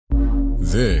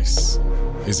This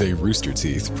is a Rooster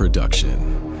Teeth production.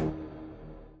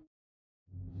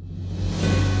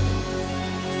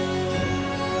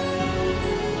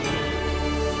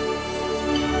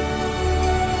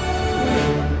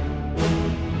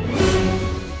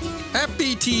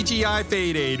 Happy TGI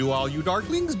Fayday to all you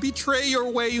darklings. Betray your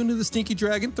way into the Stinky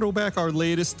Dragon. Throw back our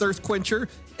latest thirst quencher,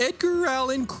 Edgar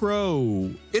Allan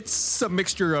Crow. It's a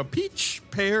mixture of peach,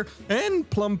 pear, and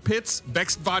plum pits,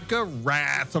 Vexed vodka,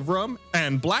 wrath of rum,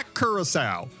 and black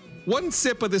curacao. One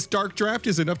sip of this dark draft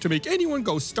is enough to make anyone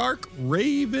go stark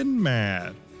raving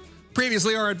mad.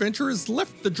 Previously, our adventurers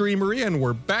left the Dreamery and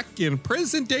were back in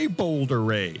present-day Boulder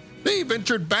Ray. They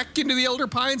ventured back into the Elder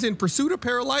Pines in pursuit of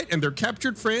Paralyte and their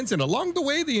captured friends, and along the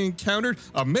way they encountered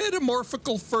a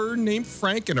metamorphical fern named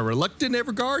Frank and a reluctant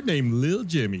Everguard named Lil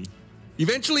Jimmy.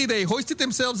 Eventually, they hoisted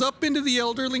themselves up into the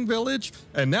Elderling village,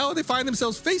 and now they find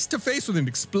themselves face to face with an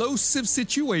explosive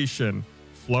situation.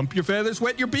 Flump your feathers,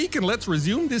 wet your beak, and let's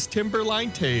resume this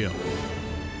Timberline tale.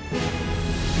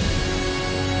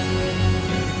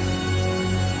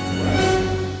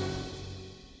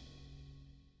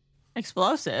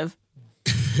 Explosive.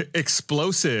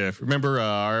 Explosive. Remember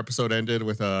our episode ended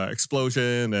with an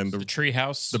explosion and the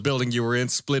treehouse, the building you were in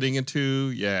splitting in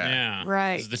two. Yeah,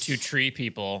 right. It was the two tree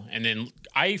people, and then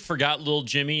I forgot little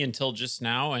Jimmy until just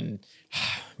now, and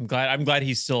I'm glad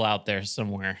he's still out there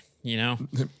somewhere. You know,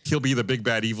 he'll be the big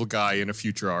bad evil guy in a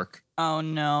future arc. Oh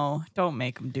no! Don't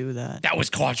make him do that. That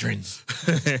was quadrants.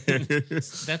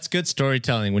 That's good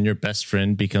storytelling when your best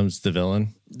friend becomes the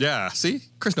villain. Yeah, see?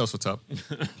 Chris knows what's up.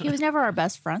 He was never our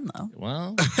best friend, though.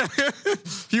 Well,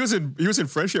 he was in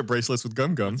friendship bracelets with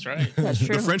Gum Gum. That's right. That's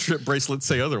true. The friendship bracelets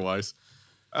say otherwise.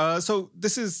 So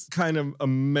this is kind of a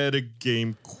meta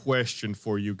game question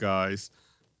for you guys.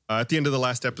 At the end of the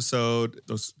last episode,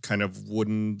 those kind of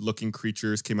wooden-looking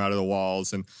creatures came out of the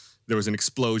walls, and there was an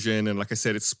explosion. And like I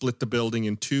said, it split the building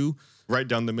in two. Right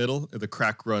down the middle, the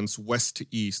crack runs west to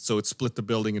east, so it split the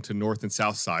building into north and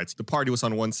south sides. The party was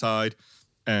on one side,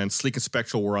 and Sleek and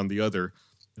Spectral were on the other.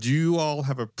 Do you all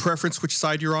have a preference which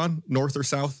side you're on, north or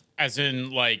south? As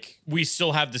in, like, we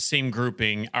still have the same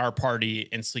grouping, our party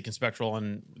and Sleek and Spectral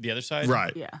on the other side?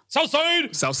 Right. Yeah. South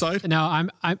side! South side? No,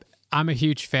 I'm a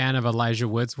huge fan of Elijah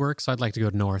Wood's work, so I'd like to go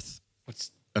north.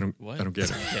 I don't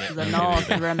get it. The North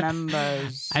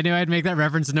remembers. I knew I'd make that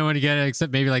reference and no one to get it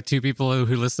except maybe like two people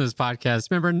who listen to this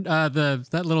podcast. Remember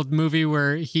that little movie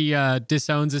where he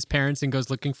disowns his parents and goes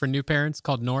looking for new parents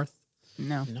called North?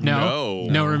 No.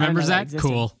 No, remembers I don't know that?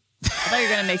 Cool. I thought you were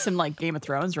going to make some like Game of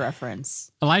Thrones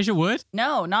reference. Elijah Wood?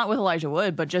 No, not with Elijah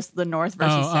Wood, but just the North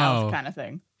versus South kind of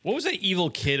thing. What was that evil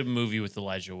kid movie with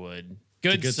Elijah Wood?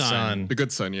 Good Son. The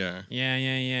Good Son, yeah.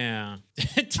 Yeah.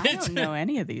 I don't know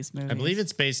any of these movies. I believe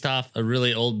it's based off a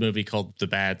really old movie called The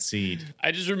Bad Seed.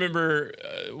 I just remember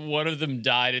one of them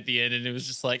died at the end, and it was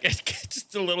just like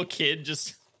just a little kid.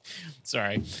 Just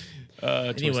sorry.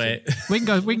 Anyway, we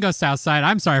can go south side.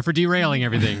 I'm sorry for derailing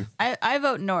everything. I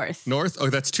vote North. North? Oh,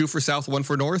 that's 2 for south, 1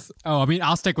 for north? Oh, I mean,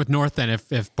 I'll stick with north then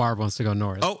if Barb wants to go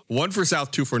north. Oh, 1 for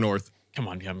south, 2 for north. Come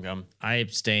on, Gum. I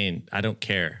abstain. I don't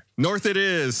care. North it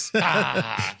is.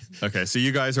 Okay, so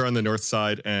you guys are on the north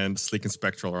side and Sleek and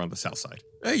Spectral are on the south side.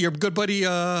 Hey, your good buddy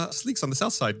Sleek's on the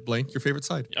south side, Blaine. Your favorite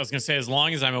side. I was going to say, as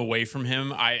long as I'm away from him,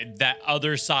 that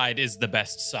other side is the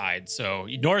best side. So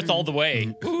north all the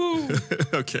way. Ooh.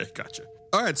 Okay, gotcha.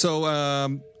 All right, so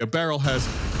a barrel has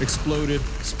exploded,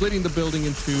 splitting the building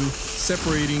in two,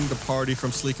 separating the party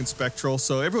from Sleek and Spectral.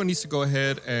 So everyone needs to go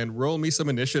ahead and roll me some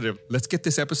initiative. Let's get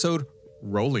this episode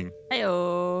rolling.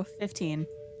 Hey-oh, 15.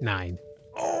 9.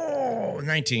 Oh,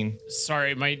 19.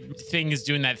 Sorry, my thing is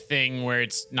doing that thing where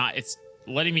it's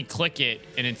letting me click it,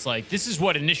 and it's like, this is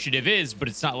what initiative is, but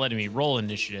it's not letting me roll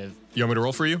initiative. You want me to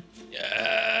roll for you?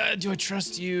 Do I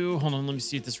trust you? Hold on, let me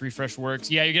see if this refresh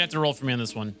works. Yeah, you're going to have to roll for me on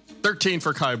this one. 13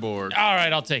 for Kyborg. All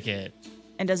right, I'll take it.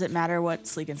 And does it matter what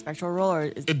Sleek and Spectral roll? Or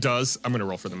is It does. I'm going to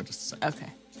roll for them in just a second.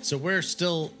 Okay. So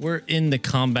we're in the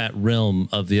combat realm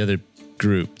of the other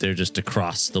group. They're just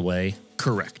across the way.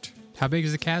 Correct. How big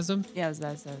is the chasm? Yeah,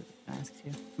 that's what I asked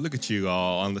you. Look at you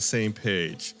all on the same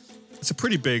page. It's a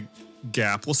pretty big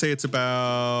gap. We'll say it's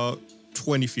about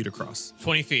 20 feet across.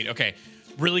 20 feet, okay.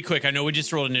 Really quick, I know we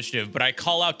just rolled initiative, but I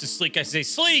call out to Sleek. I say,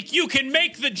 Sleek, you can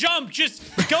make the jump. Just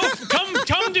go,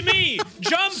 come to me.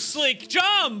 Jump, Sleek,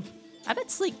 jump. I bet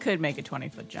Sleek could make a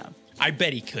 20-foot jump. I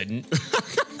bet he couldn't.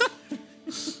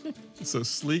 So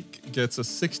Sleek gets a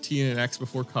 16 and axe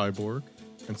before Kyborg,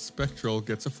 and Spectral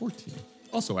gets a 14.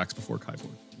 Also axe before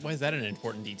Kyborg. Why is that an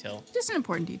important detail? Just an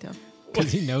important detail.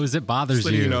 Because he knows it bothers Just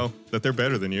letting you. you know that they're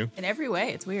better than you. In every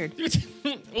way, it's weird.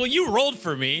 Well, you rolled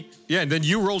for me, Yeah, and then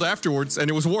you rolled afterwards, and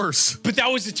it was worse. but that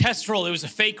was a test roll. It was a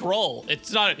fake roll.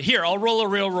 It's not. Here, I'll roll a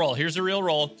real roll. Here's a real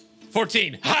roll.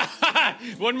 14. Ha ha ha!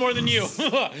 One more than you.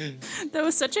 That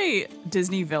was such a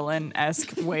Disney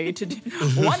villain-esque way to do.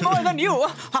 One more than you.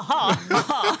 Ha ha ha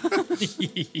ha.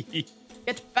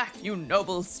 Get back, you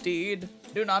noble steed.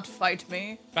 Do not fight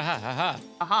me. Ha ha ha.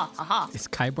 Ha ha ha. Is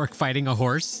Kyborg fighting a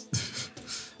horse?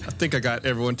 I think I got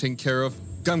everyone taken care of.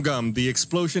 Gum Gum, the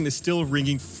explosion is still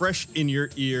ringing fresh in your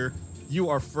ear. You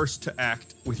are first to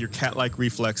act with your cat-like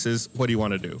reflexes. What do you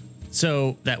want to do?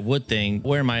 So that wood thing,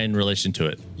 where am I in relation to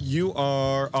it? You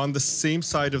are on the same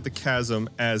side of the chasm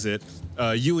as it.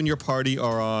 You and your party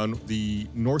are on the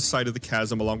north side of the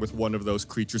chasm along with one of those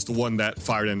creatures, the one that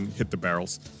fired and hit the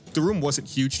barrels. The room wasn't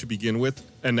huge to begin with,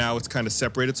 and now it's kind of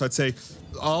separated. So I'd say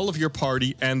all of your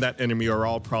party and that enemy are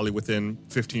all probably within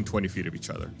 15, 20 feet of each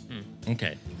other.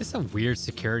 Okay. It's a weird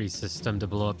security system to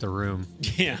blow up the room.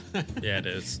 Yeah. Yeah, it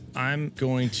is. I'm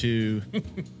going to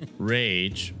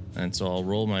rage, and so I'll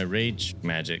roll my rage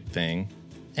magic thing,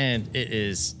 and it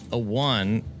is a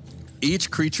 1.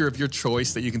 Each creature of your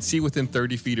choice that you can see within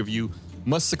 30 feet of you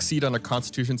must succeed on a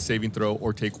Constitution saving throw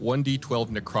or take 1d12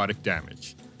 necrotic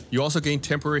damage. You also gain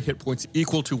temporary hit points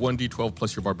equal to 1d12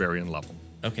 plus your barbarian level.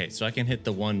 Okay, so I can hit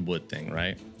the one wood thing,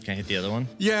 right? Can I hit the other one?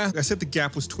 Yeah, I said the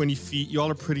gap was 20 feet. You all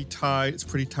are pretty tight. It's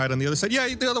pretty tight on the other side. Yeah,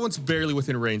 the other one's barely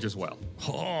within range as well.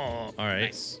 Oh, all right.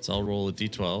 Nice. So I'll roll a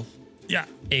d12. Yeah,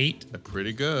 8. They're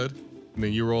pretty good. And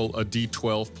then you roll a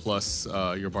d12 plus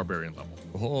your barbarian level.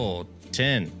 Oh,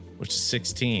 10, which is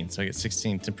 16. So I get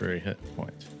 16 temporary hit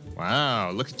points.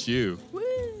 Wow, look at you.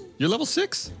 You're level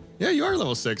 6? Yeah, you are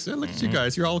level 6. Yeah, look at you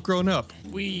guys. You're all grown up.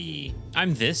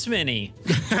 I'm this many.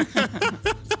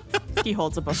 He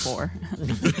holds up a 4.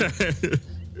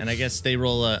 And I guess they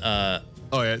roll a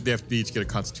Oh, yeah, they have to each get a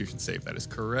Constitution save. That is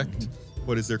correct.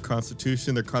 What is their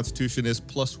Constitution? Their Constitution is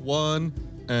 +1,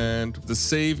 and the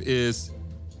save is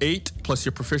 8 plus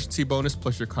your proficiency bonus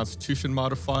plus your Constitution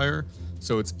modifier.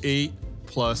 So it's 8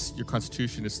 plus your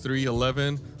Constitution is 3,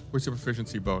 11. Where's your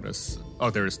proficiency bonus? Oh,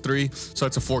 there is 3. So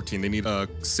it's a 14. They need a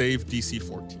save DC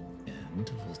 14.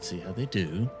 and let's see how they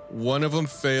do. One of them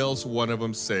fails, one of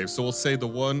them saves. So we'll say the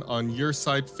one on your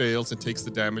side fails and takes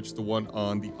the damage. The one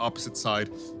on the opposite side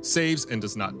saves and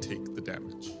does not take the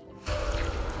damage.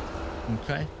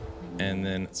 Okay. And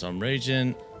then, so I'm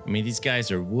raging. I mean, these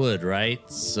guys are wood, right?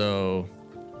 So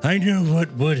I know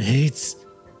what wood hates.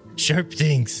 Sharp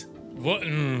things. What?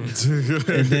 and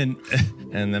then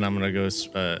I'm gonna go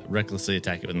recklessly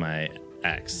attack it with my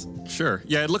axe. Sure.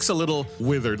 Yeah, it looks a little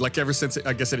withered. Like ever since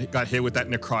I guess it got hit with that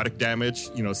necrotic damage,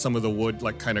 you know, some of the wood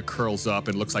like kind of curls up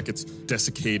and looks like it's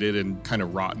desiccated and kind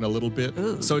of rotten a little bit.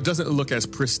 Ooh. So it doesn't look as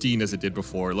pristine as it did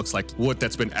before. It looks like wood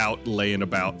that's been out laying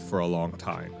about for a long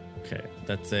time. Okay,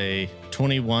 that's a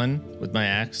 21 with my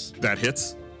axe. That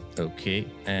hits. Okay,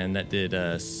 and that did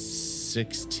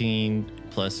 16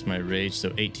 plus my rage,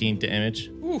 so 18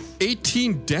 damage.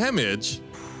 18 damage.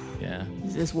 Yeah.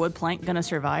 Is this wood plank gonna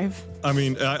survive? I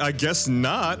mean, I guess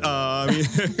not.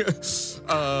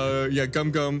 Yeah,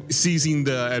 Gum Gum, seizing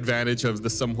the advantage of the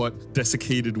somewhat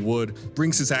desiccated wood,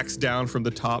 brings his axe down from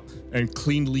the top and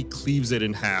cleanly cleaves it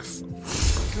in half.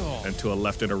 And to a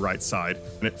left and a right side,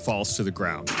 and it falls to the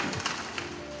ground.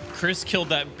 Chris killed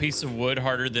that piece of wood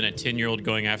harder than a 10-year-old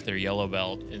going after their yellow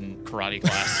belt in karate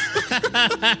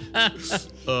class.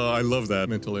 I love that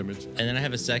mental image. And then I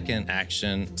have a second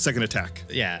action. Second attack.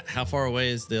 Yeah, how far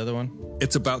away is the other one?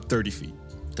 It's about 30 feet.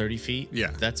 30 feet? Yeah.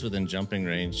 That's within jumping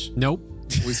range. Nope.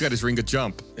 Well, he's got his ring of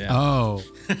jump. Yeah. Oh.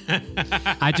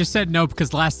 I just said nope because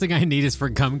the last thing I need is for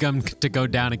Gum Gum to go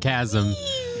down a chasm.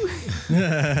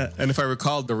 And if I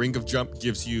recall, the ring of jump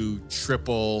gives you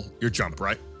triple your jump,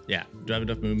 right? Yeah. Do I have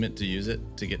enough movement to use it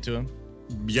to get to him?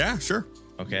 Yeah, sure.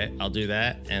 Okay, I'll do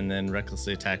that and then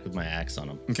recklessly attack with my axe on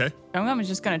him. Okay. Gum Gum is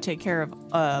just gonna take care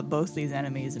of both these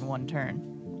enemies in one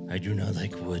turn. I do not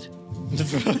like wood.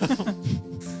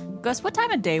 Gus, what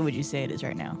time of day would you say it is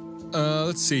right now?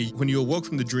 Let's see. When you awoke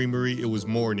from the dreamery, it was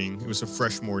morning. It was a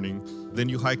fresh morning. Then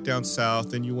you hiked down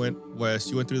south. Then you went west.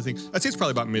 You went through the thing. I'd say it's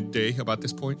probably about midday about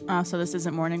this point. So this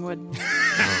isn't Morningwood?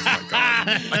 Oh my God.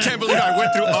 I can't believe I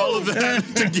went through all of that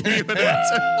to give you an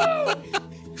answer.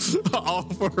 All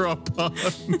for a pun.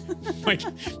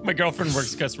 My girlfriend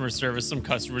works customer service. Some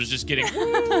customers just getting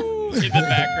woo in the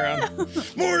background.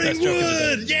 Morning Best joke of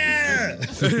the wood!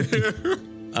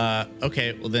 Yeah!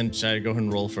 Okay, well then, should I go ahead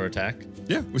and roll for attack?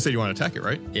 Yeah, we said you want to attack it,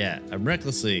 right? Yeah, I'm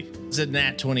recklessly. It's a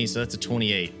nat 20, so that's a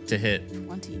 28 to hit.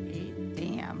 28.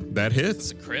 Damn. Gum. That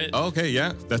hits. It's a crit. Okay,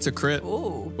 yeah, that's a crit.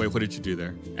 Ooh. Wait, what did you do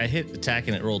there? I hit attack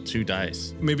and it rolled 2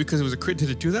 dice. Maybe because it was a crit, did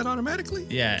it do that automatically?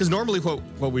 Yeah. Because normally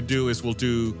what we do is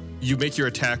you make your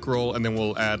attack roll and then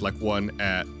we'll add like 1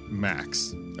 at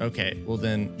max. Okay, well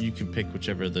then you can pick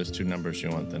whichever of those 2 numbers you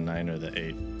want, the 9 or the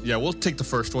 8. Yeah, we'll take the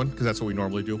first one because that's what we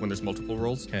normally do when there's multiple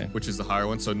rolls, Okay. which is the higher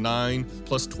one. So 9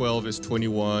 plus 12 is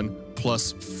 21,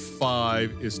 plus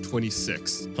 5 is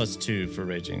 26, Plus 2 for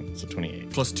raging, so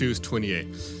 28. plus 2 is 28.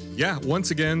 Yeah,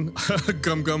 once again,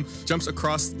 Gum Gum jumps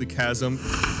across the chasm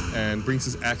and brings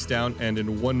his axe down and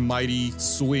in one mighty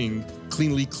swing,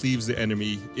 cleanly cleaves the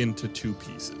enemy into 2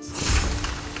 pieces.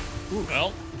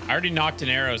 Well, I already knocked an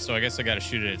arrow, so I guess I got to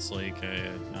shoot it at Sleek.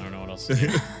 I don't know what else to do.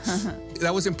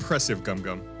 That was impressive, Gum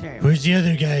Gum. Very well. Where's the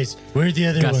other guys? Where are the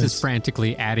other Gus ones? is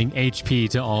frantically adding HP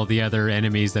to all the other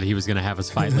enemies that he was going to have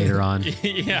us fight later on.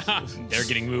 Yeah, they're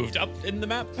getting moved up in the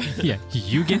map. Yeah,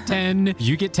 you get 10.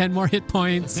 You get 10 more hit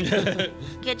points.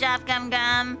 Good job, Gum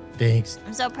Gum. Thanks.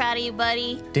 I'm so proud of you,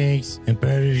 buddy. Thanks. I'm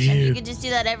proud of And you you. could just do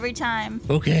that every time.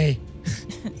 Okay.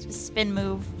 Just spin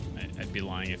move. I'd be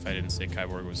lying if I didn't say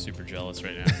Kyborg was super jealous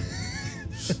right now.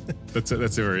 That's a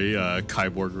very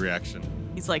Kyborg reaction.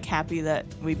 He's like happy that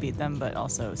we beat them, but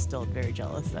also still very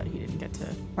jealous that he didn't get to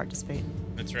participate.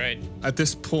 That's right. At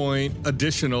this point,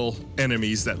 additional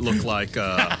enemies that look like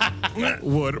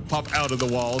would pop out of the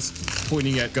walls,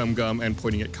 pointing at Gum Gum and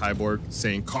pointing at Kyborg,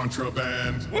 saying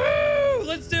contraband. Woo!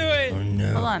 Let's do it. Oh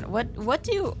no. Hold on, what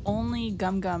do only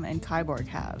Gum Gum and Kyborg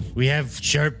have? We have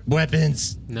sharp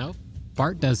weapons. No,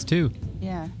 Bart does too.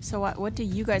 Yeah. So what do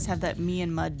you guys have that me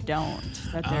and Mud don't?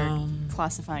 That they're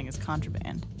classifying as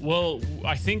contraband. Well,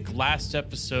 I think last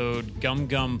episode, Gum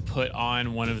Gum put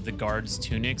on one of the guard's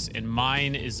tunics, and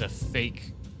mine is a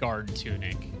fake guard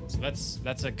tunic. So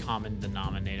that's a common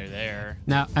denominator there.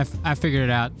 Now I figured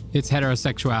it out. It's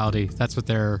heterosexuality. That's what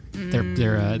they're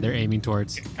aiming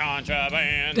towards.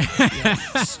 Contraband.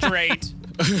 Straight.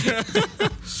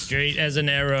 Straight as an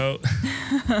arrow.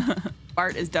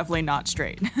 Bart is definitely not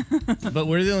straight. But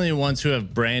we're the only ones who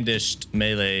have brandished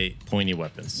melee pointy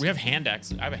weapons. We have hand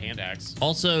axe. I have a hand axe.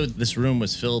 Also, this room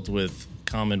was filled with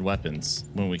common weapons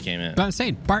when we came in. But I'm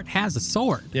saying Bart has a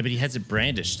sword. Yeah, but he hasn't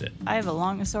brandished it. I have a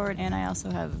long sword and I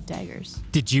also have daggers.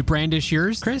 Did you brandish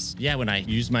yours, Chris? Yeah, when I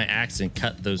used my axe and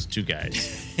cut those 2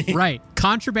 guys. Right.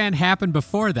 Contraband happened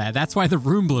before that. That's why the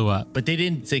room blew up. But they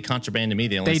didn't say contraband to me.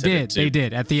 They only They said it did. to... They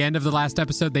did. At the end of the last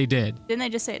episode, they did. Didn't they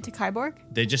just say it to Kyborg?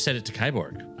 They just said it to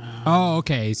Kyborg. Oh,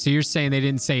 okay. So you're saying they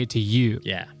didn't say it to you.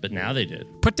 Yeah, but now they did.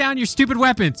 Put down your stupid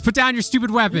weapons. Put down your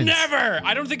stupid weapons. Never!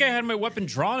 I don't think I had my weapon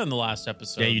drawn in the last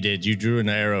episode. Yeah, you did. You drew an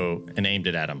arrow and aimed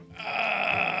it at him.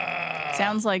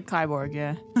 Sounds like Kyborg,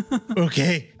 yeah.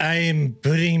 Okay, I am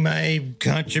putting my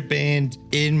contraband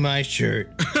in my shirt.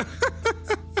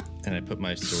 And I put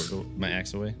my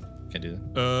axe away. Can I do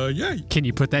that? Yeah. Can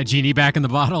you put that genie back in the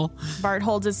bottle? Bart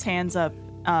holds his hands up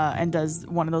and does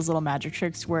one of those little magic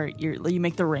tricks where you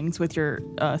make the rings with your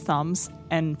thumbs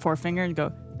and forefinger and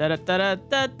go da da da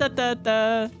da da da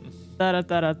da da da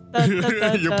da da.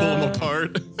 You pull them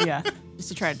apart. Yeah, just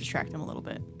to try to distract him a little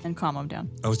bit and calm him down.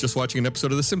 I was just watching an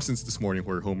episode of The Simpsons this morning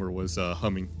where Homer was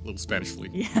humming a little Spanish flea.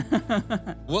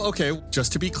 Yeah. Well, okay,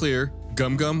 just to be clear,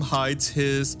 Gum Gum hides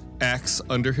his axe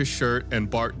under his shirt and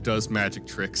Bart does magic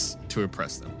tricks to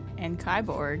impress them. And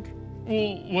Kyborg.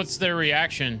 Well, what's their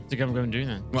reaction to Gum Gum doing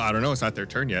that? Well, I don't know. It's not their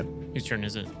turn yet. Whose turn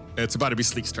is it? It's about to be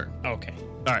Sleek's turn. Okay.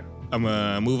 All right, I'm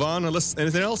going to move on unless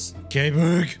anything else.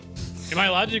 Kyborg. Am I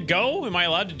allowed to go? Am I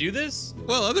allowed to do this?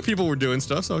 Well, other people were doing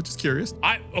stuff, so I was just curious.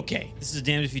 Okay, this is a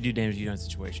damned if you do, damned if you don't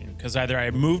situation. Because either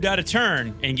I moved out of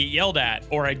turn and get yelled at,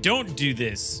 or I don't do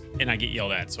this and I get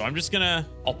yelled at. So I'm just I'll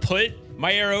put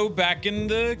my arrow back in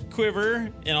the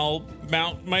quiver and I'll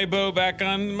mount my bow back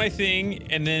on my thing.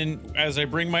 And then as I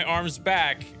bring my arms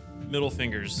back, middle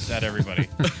fingers at everybody.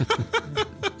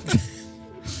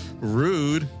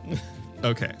 Rude.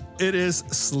 Okay, it is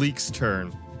Sleek's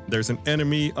turn. There's an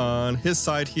enemy on his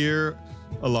side here,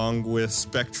 along with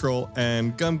Spectral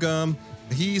and Gum Gum.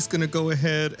 He's gonna go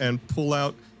ahead and pull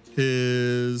out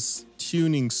his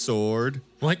tuning sword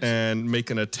What? and make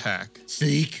an attack.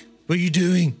 Sleek, what are you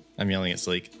doing? I'm yelling at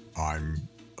Sleek. I'm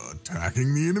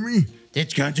attacking the enemy.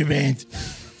 It's contraband.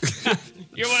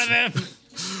 You're one of them.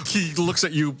 He looks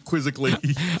at you quizzically.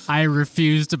 I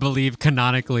refuse to believe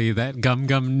canonically that Gum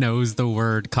Gum knows the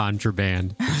word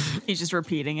contraband. He's just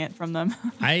repeating it from them.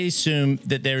 I assume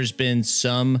that there's been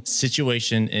some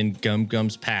situation in Gum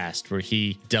Gum's past where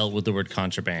he dealt with the word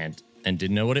contraband and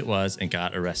didn't know what it was and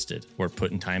got arrested or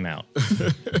put in timeout.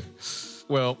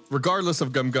 Well, regardless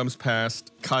of Gum Gum's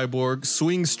past, Kyborg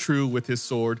swings true with his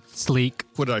sword. Sleek.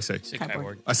 What did I say?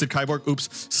 Kyborg. I said Kyborg.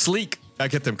 Oops. Sleek I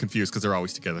get them confused because they're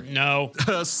always together. No.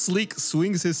 Sleek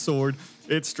swings his sword.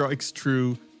 It strikes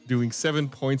true, doing 7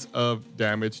 points of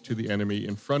damage to the enemy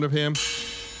in front of him,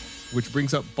 which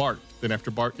brings up Bart. Then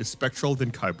after Bart is Spectral,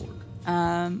 then Kyborg.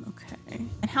 Okay.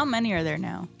 And how many are there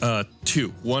now? 2.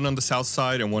 One on the south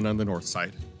side and one on the north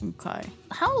side. Okay.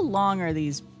 How long are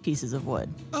these pieces of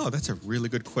wood? Oh, that's a really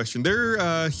good question.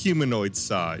 They're humanoid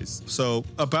size, so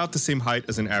about the same height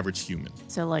as an average human.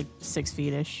 So like 6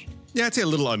 feet-ish. Yeah, I'd say a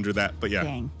little under that, but yeah.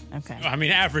 Dang. Okay. I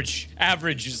mean, average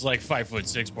is like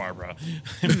 5'6", Barbara.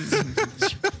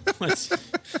 Let's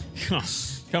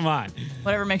come on.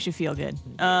 Whatever makes you feel good.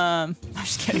 I'm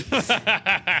just kidding.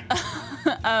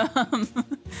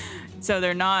 So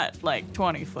they're not like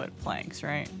 20-foot planks,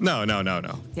 right? No.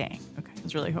 Dang. Okay. I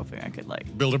was really hoping I could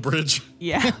like. Build a bridge.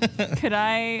 Yeah. Could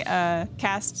I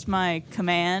cast my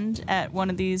command at one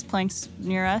of these planks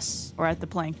near us, or at the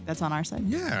plank that's on our side?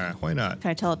 Yeah, why not? Can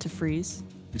I tell it to freeze?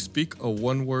 You speak a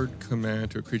one-word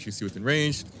command to a creature you see within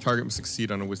range. Target must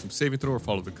succeed on a wisdom saving throw or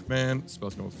follow the command.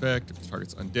 Spell's no effect if the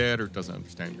target's undead or doesn't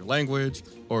understand your language,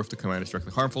 or if the command is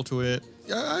directly harmful to it.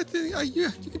 Yeah, I think you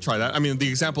can try that. I mean, the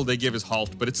example they give is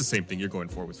halt, but it's the same thing you're going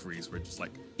for with freeze, where it just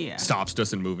like stops,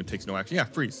 doesn't move, and takes no action. Yeah,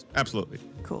 freeze. Absolutely.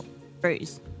 Cool.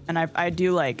 Freeze. And I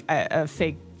do like a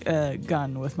fake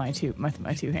gun with my two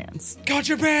hands.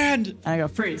 Contraband! And I go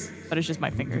freeze, but it's just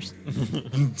my fingers.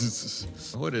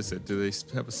 What is it? Do they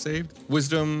have a saved?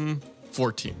 Wisdom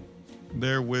 14.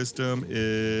 Their wisdom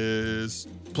is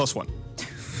 +1.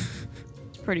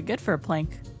 It's pretty good for a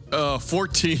plank.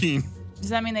 14. Does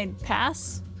that mean they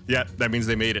pass? Yeah, that means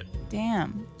they made it.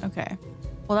 Damn. Okay.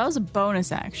 Well, that was a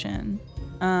bonus action.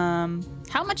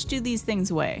 How much do these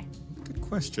things weigh? Good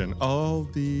question. All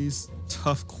these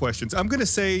tough questions. I'm going to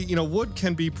say, wood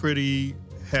can be pretty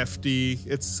hefty.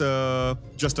 It's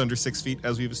just under 6 feet,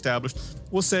 as we've established.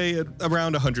 We'll say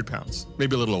around 100 pounds,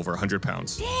 maybe a little over 100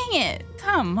 pounds. Dang it.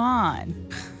 Come on.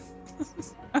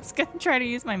 I was going to try to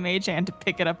use my mage hand to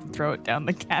pick it up and throw it down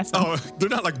the chasm. Oh, they're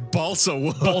not like balsa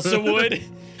wood. Balsa wood?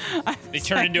 They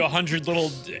turn into 100 little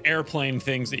airplane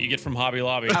things that you get from Hobby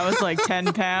Lobby. I was like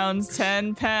 10 pounds,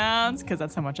 because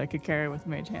that's how much I could carry with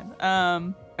mage hand.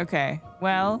 Okay,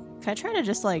 well, can I try to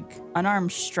just like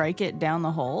unarmed strike it down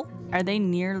the hole? Are they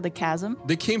near the chasm?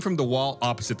 They came from the wall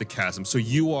opposite the chasm, so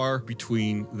you are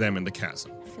between them and the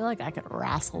chasm. I feel like I could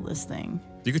wrestle this thing.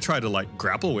 You could try to like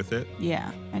grapple with it.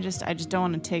 Yeah, I just don't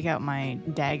want to take out my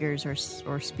daggers or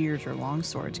spears or long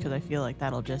swords because I feel like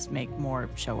that'll just make more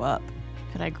show up.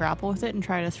 Could I grapple with it and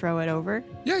try to throw it over?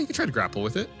 Yeah, you can try to grapple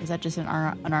with it. Is that just an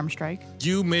armed strike?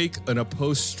 You make an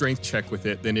opposed strength check with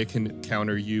it, then it can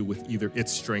counter you with either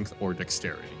its strength or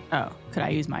dexterity. Oh, could I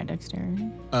use my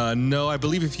dexterity? No, I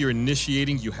believe if you're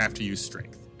initiating, you have to use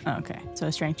strength. Oh, okay, so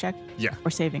a strength check? Yeah. Or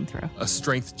saving throw? A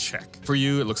strength check. For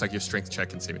you, it looks like your strength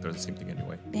check and saving throw are the same thing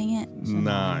anyway. Dang it.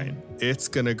 9. It's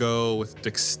gonna go with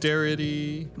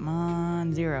dexterity. Come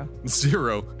on, 0.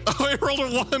 0. Oh, I rolled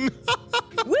a 1.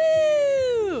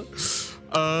 Woo!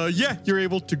 Yeah, you're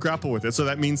able to grapple with it. So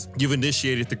that means you've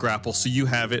initiated the grapple, so you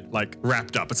have it like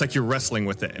wrapped up. It's like you're wrestling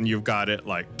with it and you've got it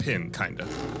like pinned, kind of.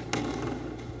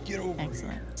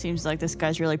 Excellent. Seems like this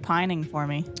guy's really pining for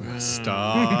me.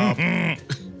 Stop.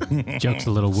 Joke's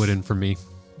a little wooden for me.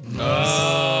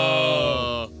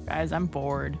 Oh. Guys, I'm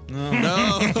bored.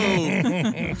 No.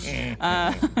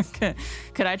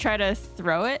 Could I try to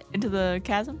throw it into the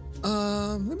chasm?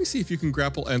 Let me see if you can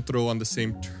grapple and throw on the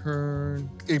same turn.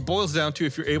 It boils down to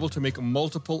if you're able to make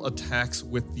multiple attacks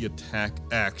with the attack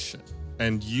action.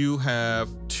 And you have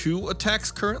 2 attacks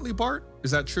currently, Bart?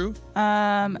 Is that true?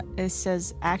 It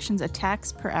says actions,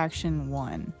 attacks per action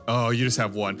 1. Oh, you just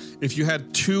have 1. If you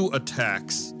had 2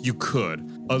 attacks, you could.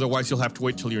 Otherwise, you'll have to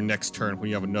wait till your next turn when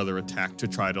you have another attack to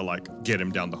try to like get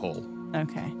him down the hole.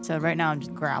 Okay, so right now I'm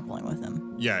just grappling with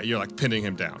him. Yeah, you're like pinning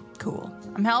him down. Cool.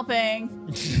 I'm helping.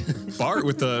 Bart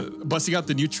with the busting out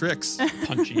the new tricks.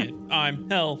 Punching it. I'm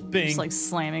helping. Just like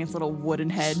slamming its little wooden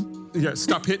head. Yeah,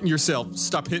 stop hitting yourself.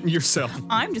 Stop hitting yourself.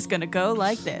 I'm just gonna go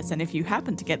like this, and if you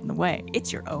happen to get in the way,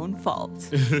 it's your own fault.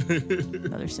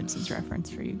 Another Simpsons reference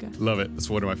for you guys. Love it. That's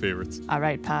one of my favorites. All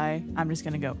right, Pie. I'm just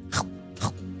gonna go.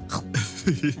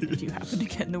 And if you happen to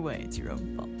get in the way, it's your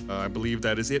own fault. I believe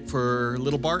that is it for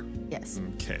little Bart. Yes.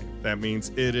 Okay, that means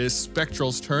it is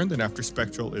Spectral's turn. Then after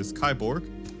Spectral is Kyborg.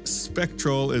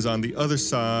 Spectral is on the other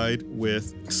side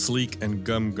with Sleek and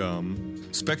Gum Gum.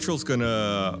 Spectral's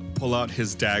gonna pull out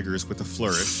his daggers with a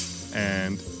flourish,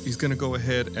 and he's gonna go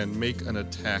ahead and make an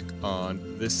attack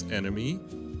on this enemy.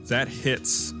 That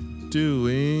hits,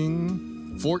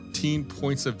 doing 14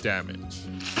 points of damage.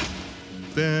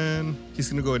 Then he's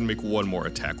gonna go ahead and make one more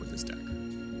attack with his dagger.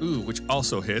 Ooh, which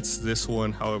also hits. This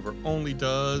one, however, only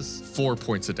does 4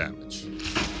 points of damage.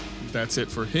 That's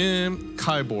it for him.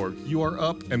 Kyborg, you are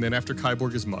up, and then after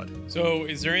Kyborg is Mud. So,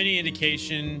 is there any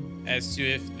indication as to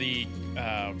if the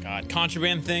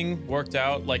contraband thing worked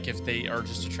out? Like if they are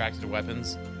just attracted to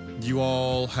weapons? You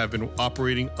all have been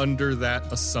operating under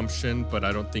that assumption, but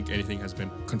I don't think anything has been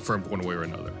confirmed one way or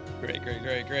another. Great.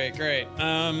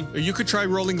 You could try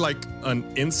rolling like an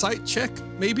insight check,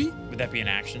 maybe? Would that be an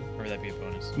action or would that be a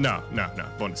bonus? No,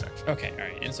 bonus action. Okay, all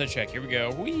right. Insight check. Here we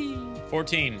go. Whee!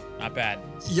 14. Not bad.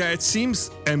 Yeah, it seems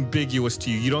ambiguous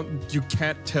to you. You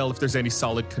can't tell if there's any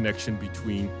solid connection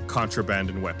between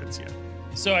contraband and weapons yet.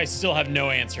 So I still have no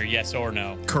answer, yes or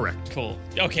no. Correct. Cool.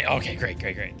 Okay,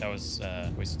 great. That was a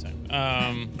waste of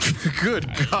time. Good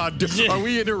God. Are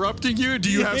we interrupting you? Do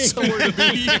you have somewhere to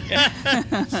be?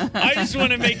 I just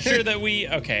want to make sure that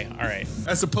okay, all right.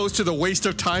 As opposed to the waste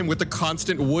of time with the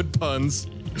constant wood puns.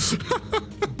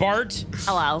 Bart,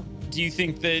 Hello. do you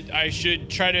think that I should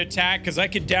try to attack? Because I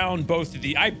could down both of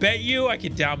these. I bet you I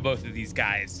could down both of these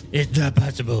guys. It's not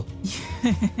possible.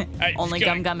 Only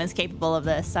Gum Gum is capable of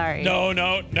this. Sorry. No.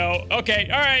 Okay,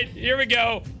 all right, here we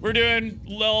go. We're doing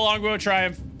little longbow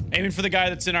triumph, aiming for the guy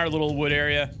that's in our little wood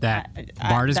area. That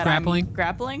Bart is That grappling? I'm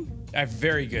grappling? I have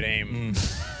very good aim.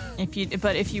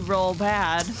 If you roll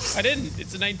bad. I didn't.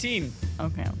 It's a 19.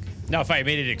 Okay. Now, if I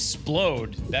made it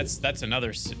explode, that's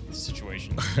another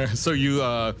situation. So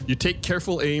you take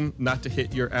careful aim not to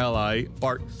hit your ally.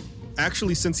 Bart,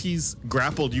 actually, since he's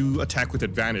grappled, you attack with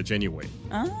advantage anyway.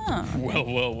 Oh,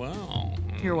 Well.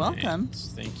 you're welcome.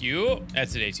 Thank you.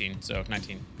 That's at 18, so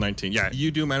 19. 19. Yeah,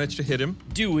 you do manage to hit him.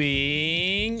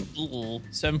 Doing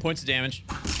 7 points of damage.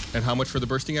 And how much for the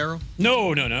bursting arrow?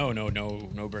 No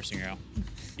bursting arrow.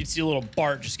 You'd see a little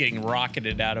Bart just getting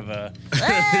rocketed out of a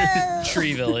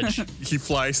tree village. He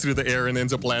flies through the air and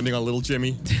ends up landing on little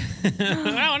Jimmy.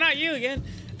 No, not you again.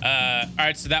 All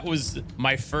right, so that was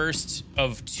my first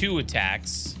of 2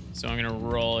 attacks. So I'm gonna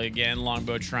roll again,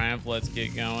 longbow triumph. Let's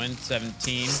get going.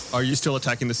 17. Are you still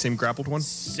attacking the same grappled one?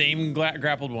 Same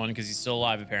grappled one because he's still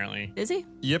alive apparently. Is he?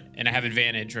 Yep. And I have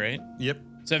advantage, right? Yep.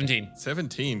 17.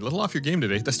 17. Little off your game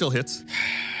today. That still hits.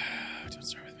 Don't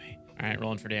start with me. All right,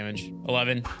 rolling for damage.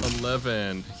 11.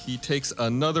 11. He takes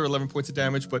another 11 points of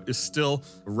damage, but is still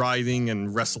writhing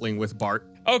and wrestling with Bart.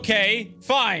 Okay,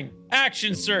 fine.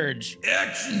 Action surge.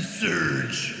 Action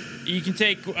surge. You can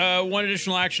take 1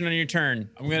 additional action on your turn.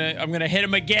 I'm gonna hit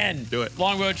him again. Do it.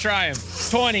 Longbow triumph.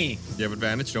 20. You have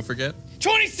advantage, don't forget.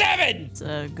 27. It's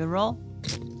a good roll.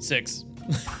 6.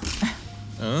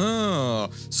 Oh,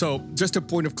 so just a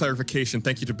point of clarification.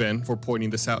 Thank you to Ben for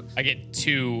pointing this out. I get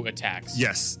 2 attacks.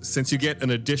 Yes, since you get an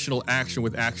additional action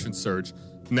with action surge,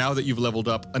 now that you've leveled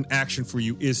up, an action for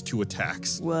you is 2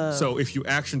 attacks. Whoa. So if you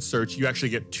action surge, you actually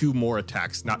get 2 more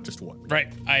attacks, not just 1.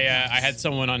 Right. I had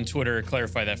someone on Twitter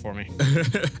clarify that for me.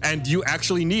 And you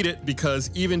actually need it because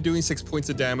even doing 6 points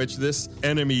of damage, this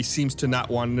enemy seems to not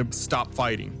want to stop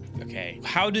fighting. Okay.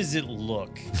 How does it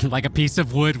look? Like a piece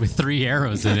of wood with 3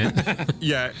 arrows in it.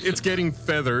 Yeah, it's getting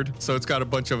feathered, so it's got a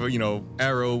bunch of,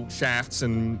 arrow shafts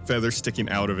and feathers sticking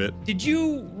out of it. Did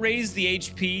you raise the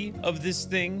HP of this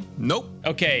thing? Nope.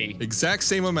 Okay. Exact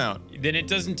same amount. Then it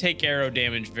doesn't take arrow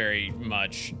damage very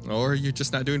much. Or you're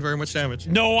just not doing very much damage.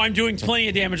 No, I'm doing plenty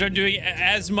of damage. I'm doing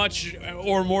as much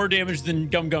or more damage than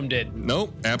Gum Gum did.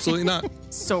 Nope, absolutely not.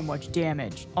 So much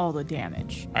damage. All the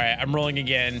damage. All right, I'm rolling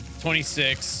again.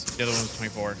 26. The other one's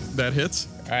 24. That hits.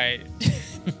 All right.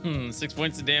 6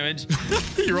 points of damage.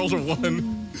 He rolled a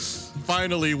 1.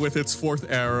 Finally, with its 4th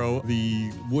arrow,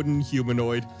 the wooden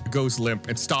humanoid goes limp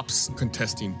and stops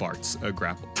contesting Bart's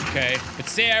grapple. Okay. But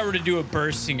say I were to do a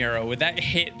bursting arrow, would that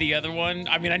hit the other one?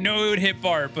 I mean, I know it would hit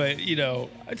Bart, but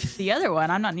The other one,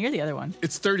 I'm not near the other one.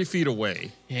 It's 30 feet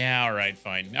away. Yeah, all right,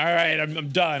 fine. All right, I'm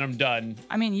done.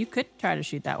 I mean, you could try to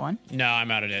shoot that one. No,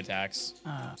 I'm out of attacks.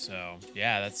 So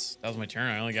yeah, that was my turn.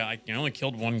 I only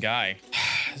killed 1 guy.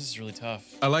 This is really tough.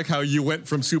 I like how you went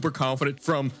from super confident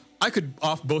from I could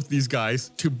off both these guys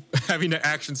to having an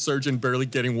action surge and barely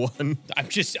getting 1.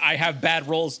 I have bad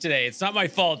rolls today. It's not my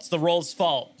fault. It's the roll's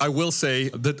fault. I will say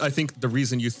that I think the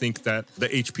reason you think that the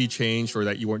HP changed or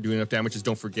that you weren't doing enough damage is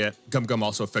don't forget Gum Gum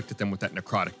also affected them with that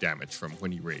necrotic damage from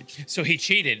when he raged. So he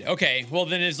cheated. Okay, well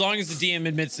then as long as the DM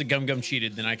admits that Gum Gum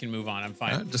cheated, then I can move on. I'm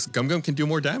fine. Just Gum Gum can do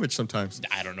more damage sometimes.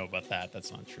 I don't know about that.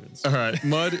 That's not true. All right,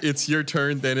 Mud, it's your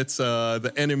turn. Then it's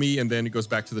the enemy, and then it goes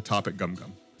back to the top at Gum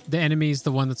Gum. The enemy's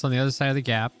the one that's on the other side of the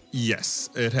gap.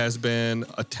 Yes, it has been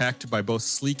attacked by both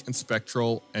Sleek and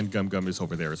Spectral, and Gum Gum is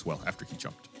over there as well after he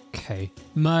jumped. Okay.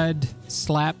 Mud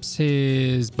slaps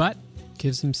his butt,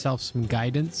 gives himself some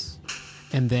guidance,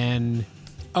 and then,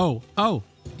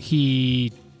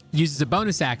 he uses a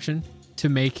bonus action to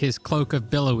make his cloak of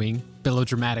billowing billow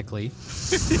dramatically.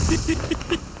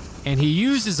 And he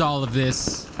uses all of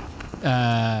this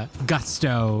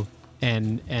gusto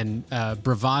and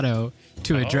bravado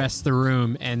to address the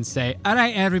room and say, "All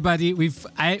right, everybody, we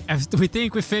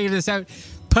think we figured this out.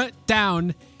 Put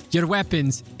down your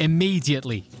weapons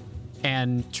immediately."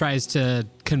 And tries to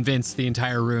convince the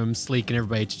entire room, Sleek and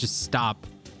everybody, to just stop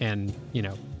and,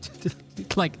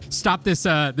 like stop this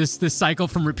this cycle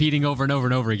from repeating over and over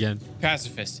and over again.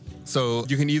 Pacifist. So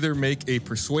you can either make a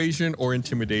persuasion or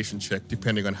intimidation check,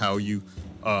 depending on how you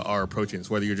are approaching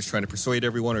this, whether you're just trying to persuade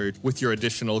everyone or with your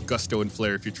additional gusto and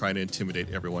flair if you're trying to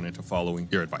intimidate everyone into following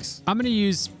your advice. I'm going to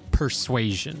use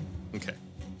persuasion. Okay.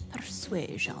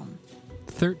 Persuasion.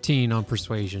 13 on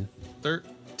persuasion.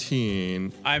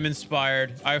 13. I'm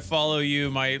inspired. I follow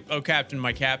you, my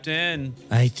captain.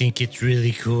 I think it's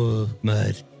really cool,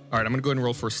 Mud. All right, I'm going to go ahead and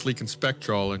roll for Sleek and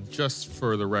Spectral, and just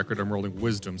for the record, I'm rolling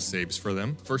wisdom saves for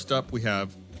them. First up, we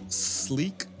have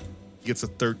Sleek. He gets a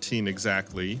 13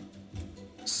 exactly.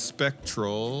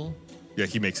 Spectral, yeah,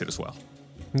 he makes it as well.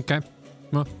 Okay.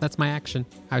 Well, that's my action.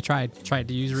 I tried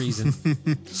to use reason.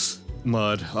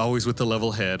 Mud, always with the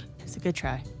level head. It's a good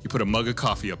try. You put a mug of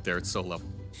coffee up there, it's so level.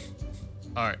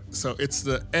 All right, so it's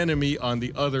the enemy on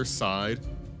the other side.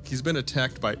 He's been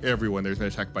attacked by everyone. There's been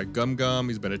attacked by Gum Gum.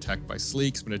 He's been attacked by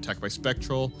Sleek. He's been attacked by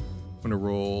Spectral. I'm going to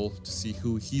roll to see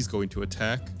who he's going to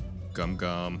attack. Gum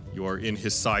Gum, you are in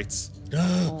his sights.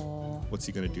 What's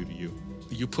he going to do to you?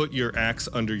 You put your axe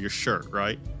under your shirt,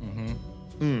 right?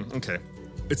 Mm-hmm. Okay.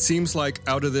 It seems like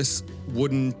out of this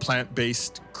wooden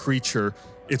plant-based creature,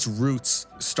 its roots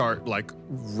start like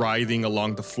writhing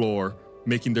along the floor,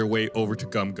 making their way over to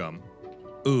Gum Gum.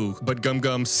 Ooh, but Gum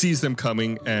Gum sees them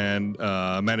coming and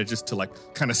manages to like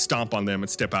kind of stomp on them and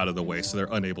step out of the way so they're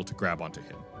unable to grab onto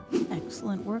him.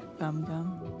 Excellent work, Gum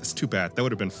Gum. That's too bad. That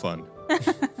would have been fun.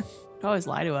 Always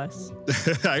lie to us.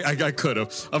 I could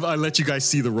have. I let you guys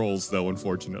see the rolls though,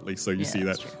 unfortunately. So you see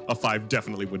that that's true. a 5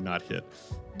 definitely would not hit.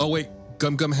 Oh wait,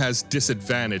 Gum Gum has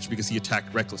disadvantage because he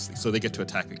attacked recklessly, so they get to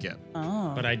attack again.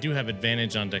 Oh. But I do have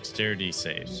advantage on dexterity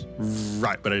saves.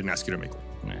 Right, but I didn't ask you to make one.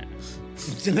 Nah.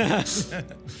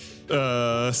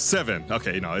 7.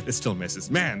 Okay, no, it still misses.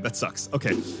 Man, that sucks.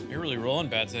 Okay, You're really rolling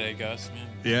bad today, Gus, man.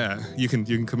 yeah, you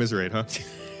can commiserate, huh?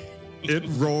 It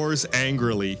roars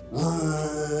angrily.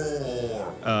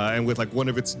 And with like one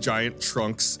of its giant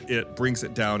trunks, it brings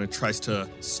it down and tries to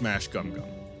smash Gum Gum.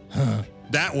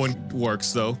 That one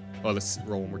works though. Oh, let's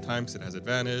roll one more time because it has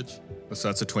advantage. So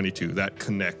that's a 22. That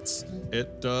connects.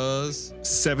 It does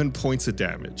 7 points of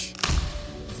damage.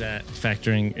 Is that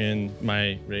factoring in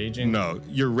my raging? No,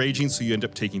 you're raging, so you end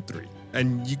up taking 3.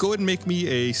 And you go ahead and make me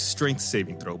a strength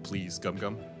saving throw, please, Gum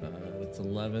Gum. That's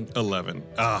 11. 11.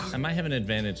 I might have an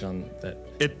advantage on that.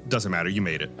 It doesn't matter. You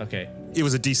made it. Okay. It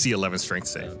was a DC 11 strength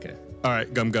save. Okay. All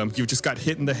right, Gum Gum, you just got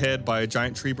hit in the head by a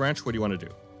giant tree branch. What do you want to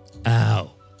do?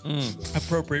 Ow.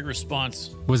 Appropriate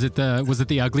response. Was it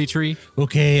the ugly tree?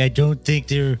 Okay, I don't think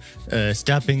they're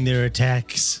stopping their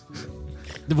attacks.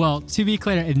 Well, to be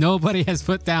clear, nobody has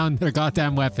put down their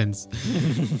goddamn weapons.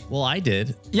 Well, I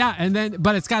did. Yeah,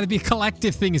 but it's got to be a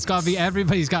collective thing. It's got to be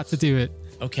everybody's got to do it.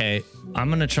 Okay, I'm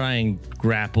going to try and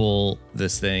grapple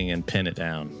this thing and pin it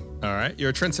down. All right, you're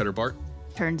a trendsetter, Bart.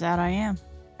 Turns out I am.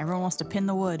 Everyone wants to pin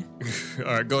the wood. All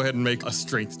right, go ahead and make a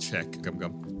strength check, Gum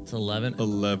Gum. It's 11.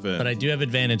 11. But I do have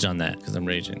advantage on that because I'm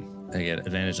raging. I get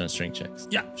advantage on strength checks.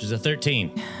 Yeah, which is a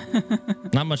 13.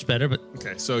 Not much better, but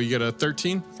Okay, so you get a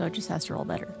 13. So it just has to roll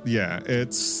better. Yeah,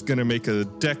 it's going to make a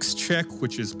dex check,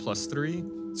 which is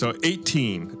 +3. So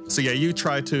 18. So yeah, you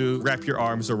try to wrap your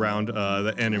arms around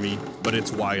the enemy, but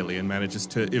it's wily and manages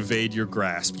to evade your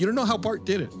grasp. You don't know how Bart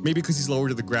did it. Maybe because he's lower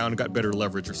to the ground and got better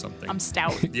leverage or something. I'm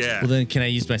stout. Yeah, well, then can I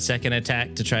use my second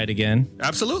attack to try it again?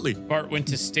 absolutely. Bart went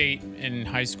to state in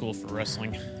high school for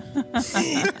wrestling.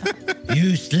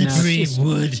 You slippery No,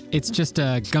 wood. It's just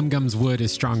Gum Gum's wood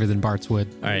is stronger than Bart's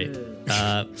wood. All right.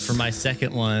 For my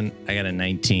second one, I got a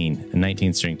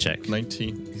 19 strength check.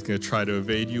 19. He's going to try to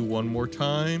evade you one more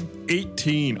time.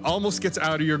 18. Almost gets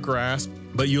out of your grasp,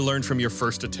 but you learn from your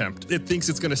first attempt. It thinks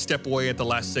it's going to step away at the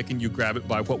last second. You grab it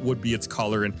by what would be its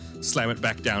collar and slam it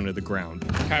back down to the ground.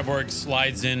 Kyborg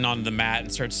slides in on the mat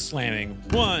and starts slamming.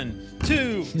 1,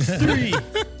 2, 3.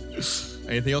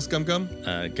 Anything else, Gum Gum?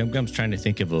 Gum Gum's trying to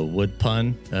think of a wood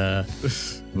pun.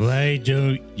 Why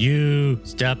don't you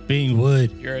stop being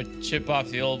wood? You're a chip off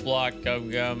the old block, Gum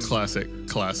Gum. Classic.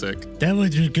 That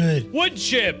was good. Wood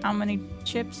chip. How many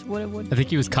chips would it I would? think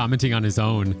he was commenting on his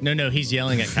own. No, he's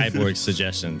yelling at Kyborg's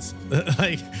suggestions.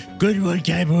 Like, good one,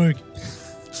 Kyborg.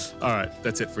 All right,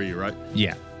 that's it for you, right?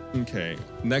 Yeah. Okay.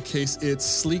 In that case, it's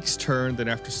Sleek's turn. Then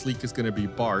after Sleek is going to be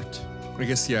Bart. I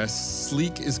guess, yes,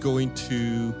 Sleek is going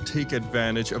to take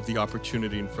advantage of the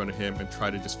opportunity in front of him and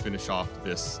try to just finish off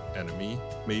this enemy,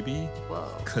 maybe. Whoa.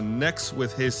 Connects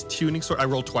with his tuning sword. I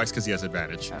rolled twice because he has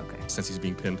advantage. Okay. Since he's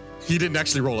being pinned. He didn't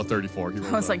actually roll a 34. He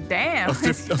rolled I was like, damn. a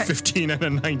 15 and a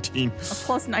 19. A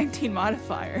plus 19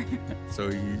 modifier.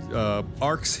 So he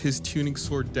arcs his tuning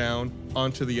sword down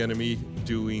onto the enemy,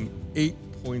 doing 8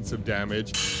 points of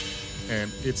damage.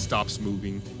 And it stops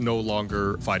moving, no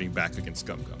longer fighting back against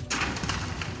Gum Gum.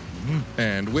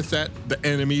 And with that, the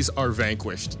enemies are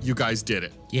vanquished. You guys did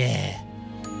it. Yeah.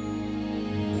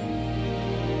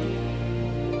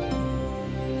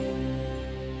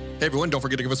 Hey everyone, don't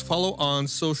forget to give us a follow on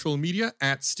social media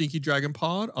at Stinky Dragon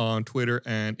Pod on Twitter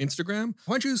and Instagram.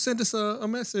 Why don't you send us a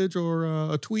message or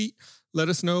a tweet? Let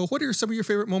us know what are some of your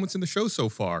favorite moments in the show so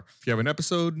far. If you have an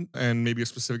episode and maybe a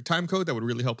specific time code, that would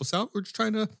really help us out. We're just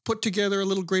trying to put together a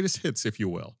little greatest hits, if you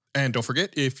will. And don't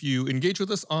forget, if you engage with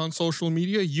us on social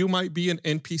media, you might be an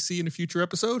NPC in a future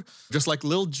episode, just like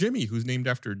Lil Jimmy, who's named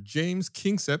after James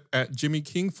Kingsep at Jimmy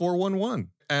King 411.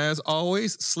 As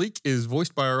always, Sleek is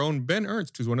voiced by our own Ben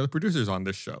Ernst, who's one of the producers on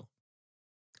this show.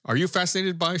 Are you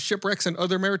fascinated by shipwrecks and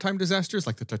other maritime disasters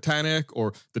like the Titanic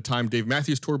or the time Dave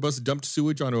Matthews tour bus dumped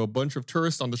sewage onto a bunch of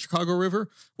tourists on the Chicago River?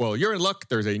 Well, you're in luck.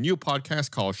 There's a new podcast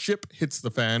called Ship Hits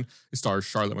the Fan. It stars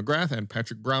Charlotte McGrath and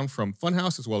Patrick Brown from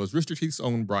Funhouse, as well as Rooster Teeth's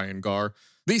own Brian Garr.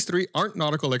 These three aren't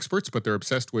nautical experts, but they're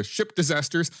obsessed with ship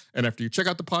disasters. And after you check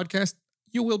out the podcast,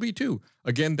 you will be too.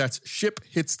 Again, that's Ship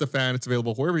Hits the Fan. It's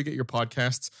available wherever you get your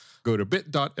podcasts. Go to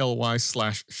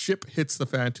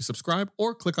bit.ly/shiphitsthefan to subscribe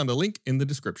or click on the link in the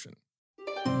description.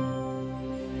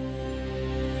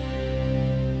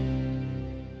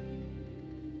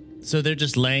 So they're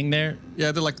just laying there?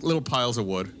 Yeah, they're like little piles of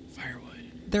wood.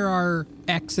 There are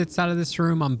exits out of this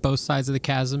room on both sides of the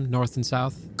chasm, north and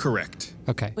south? Correct.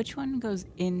 Okay. Which one goes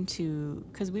into,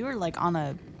 because we were like on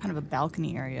a kind of a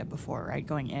balcony area before, right?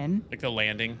 Going in. Like the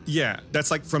landing. Yeah,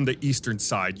 that's like from the eastern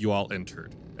side you all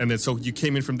entered. And then so you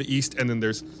came in from the east, and then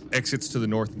there's exits to the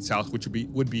north and south, which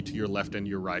would be to your left and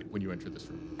your right when you enter this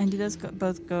room. And do those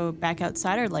both go back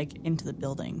outside or like into the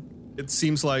building? It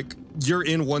seems like you're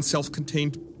in one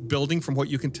self-contained building from what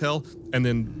you can tell, and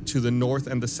then to the north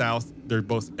and the south, they're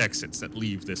both exits that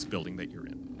leave this building that you're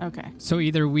in. Okay. So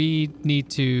either we need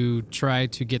to try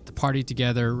to get the party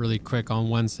together really quick on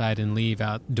one side and leave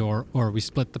outdoor, or we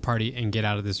split the party and get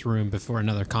out of this room before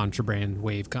another contraband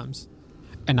wave comes.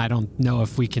 And I don't know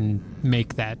if we can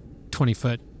make that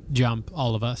 20-foot jump,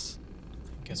 all of us.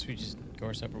 Guess we just go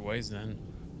our separate ways then.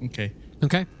 Okay.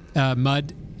 Okay.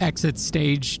 Mud exits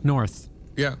stage north.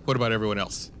 Yeah, what about everyone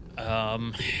else?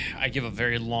 I give a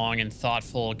very long and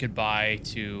thoughtful goodbye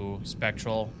to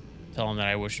Spectral. Tell him that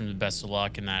I wish him the best of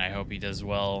luck and that I hope he does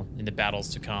well in the battles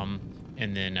to come.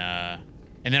 And then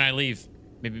I leave.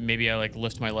 Maybe I like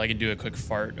lift my leg and do a quick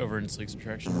fart over in Sleek's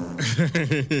direction.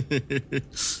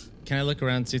 Can I look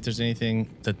around and see if there's anything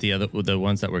that the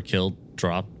ones that were killed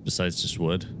drop besides just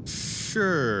wood?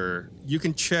 Sure. You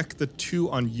can check the two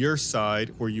on your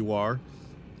side where you are.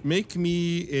 Make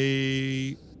me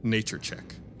a nature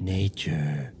check.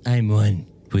 Nature. I'm one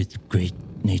with great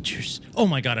natures. Oh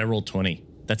my god, I rolled 20.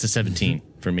 That's a 17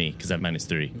 for me, because that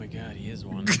 -3. Oh my god, he is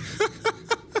one.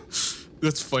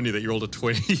 That's funny that you rolled a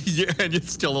 20. Yeah, and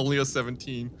it's still only a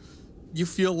 17. You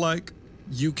feel like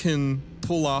you can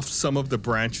pull off some of the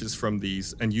branches from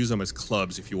these and use them as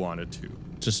clubs if you wanted to.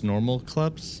 Just normal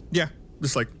clubs? Yeah,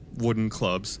 just like wooden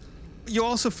clubs. You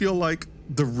also feel like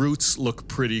the roots look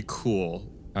pretty cool.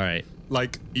 All right.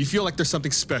 Like, you feel like there's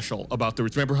something special about the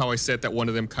roots. Remember how I said that one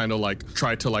of them kind of like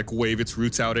tried to like wave its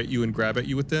roots out at you and grab at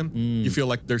you with them? You feel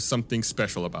like there's something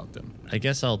special about them. I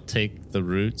guess I'll take the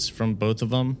roots from both of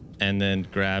them and then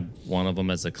grab one of them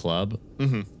as a club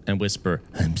and whisper,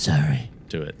 "I'm sorry,"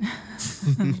 to it.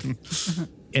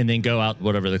 And then go out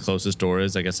whatever the closest door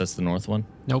is. I guess that's the north one.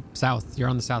 Nope, south. You're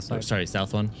on the south side. Oh, sorry,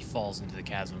 south one. He falls into the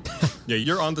chasm. Yeah,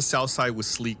 you're on the south side with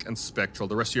Sleek and Spectral.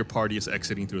 The rest of your party is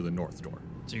exiting through the north door.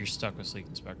 So you're stuck with Sleek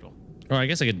and Spectral. Or I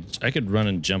guess I could run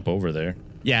and jump over there.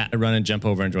 Yeah, I run and jump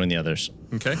over and join the others.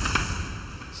 Okay?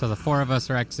 So the four of us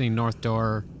are exiting north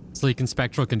door. Sleek and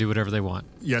Spectral can do whatever they want.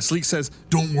 Yeah, Sleek says,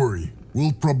 Don't worry.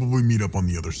 We'll probably meet up on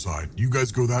the other side. You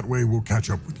guys go that way, we'll catch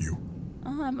up with you.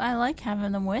 I like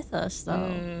having them with us,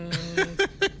 though.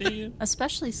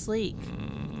 Especially Sleek.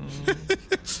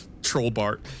 Troll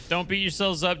Bart. Don't beat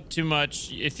yourselves up too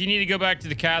much. If you need to go back to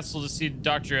the castle to see the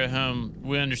doctor at home,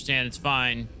 we understand. It's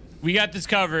fine. We got this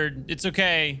covered. It's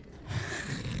okay.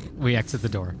 We exit the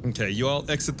door. Okay, you all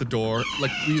exit the door.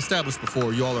 Like we established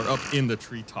before, you all are up in the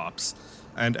treetops.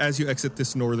 And as you exit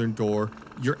this northern door,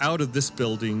 you're out of this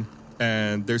building,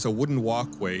 and there's a wooden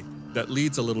walkway that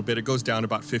leads a little bit. It goes down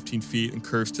about 15 feet and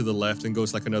curves to the left and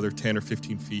goes like another 10 or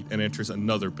 15 feet and enters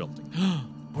another building.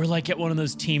 We're like at one of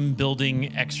those team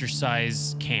building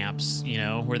exercise camps, you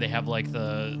know, where they have like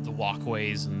the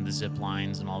walkways and the zip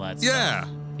lines and all that Yeah. stuff.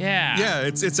 Yeah. Yeah,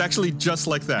 it's actually just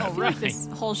like that. I feel like this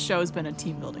whole show's been a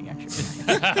team building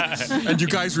exercise. And you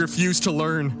guys refuse to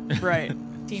learn. Right.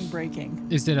 Team breaking.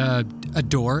 Is it a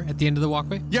door at the end of the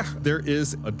walkway? Yeah, there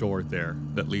is a door there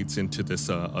that leads into this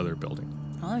other building.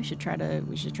 Oh, we should try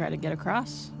to get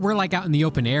across. We're like out in the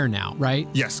open air now, right?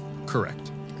 Yes,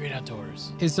 correct. Great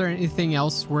outdoors. Is there anything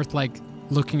else worth like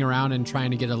looking around and trying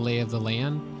to get a lay of the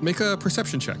land? Make a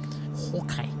perception check.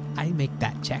 Okay. I make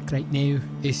that check right now.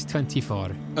 It's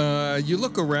 24. You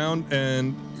look around,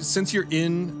 and since you're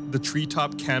in the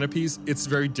treetop canopies, it's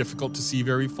very difficult to see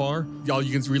very far. All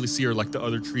you can really see are like the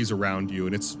other trees around you,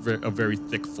 and it's a very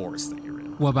thick forest that you're in.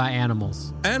 What about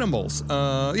animals? Animals.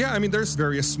 Yeah, I mean, there's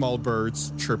various small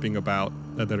birds chirping about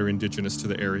that are indigenous to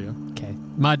the area. Okay.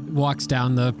 Mud walks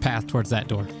down the path towards that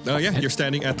door Oh, yeah, you're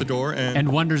standing at the door,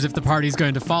 and wonders if the party's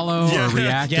going to follow Yeah. or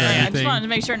react or I anything. just wanted to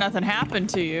make sure nothing happened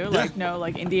to you. Like, no,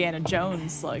 like Indiana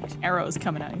Jones, like arrows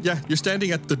coming at you. Yeah, you're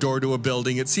standing at the door to a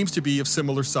building. It seems to be of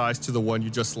similar size to the one you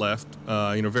just left.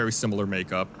 Very similar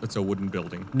makeup. It's a wooden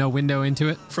building. No window into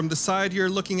it. From the side you're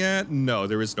looking at, no,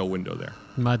 there is no window there.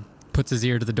 Mud puts his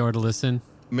ear to the door to listen.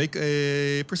 Make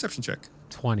a perception check.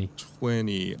 20.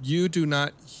 20. You do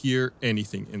not hear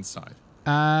anything inside.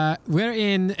 We're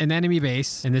in an enemy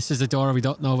base, and this is a door. We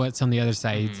don't know what's on the other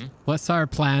side. What's our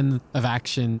plan of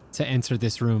action to enter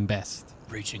this room best?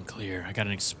 Reaching clear. I got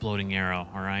an exploding arrow,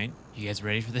 all right? You guys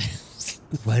ready for this?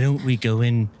 Why don't we go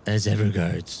in as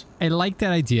Everguards? I like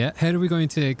that idea. How are we going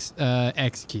to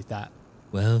execute that?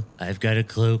 Well, I've got a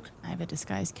cloak, I have a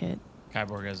disguise kit.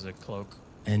 Kyborg has a cloak.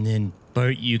 and then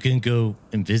Bart, you can go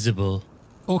invisible.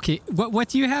 Okay, what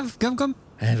do you have, Gum Gum?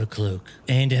 I have a cloak,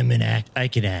 and I'm an act. I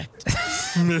can act.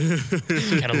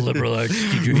 Got a liberal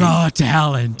execution. Raw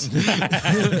talent.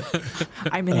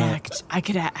 I'm an act. I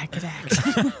could act.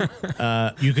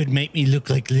 You could make me look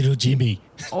like little Jimmy.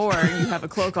 Or you have a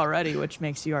cloak already, which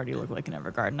makes you already look like an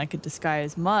Everguard. And I could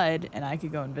disguise Mud, and I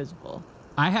could go invisible.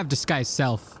 I have disguise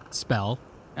self spell.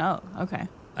 Oh, okay.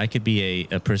 I could be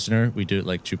a prisoner. We do it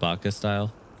like Chewbacca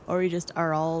style. Or you just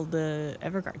are all the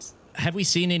Everguards. Have we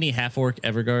seen any half-orc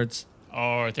Everguards?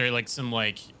 Or they're like some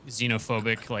like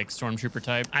xenophobic like stormtrooper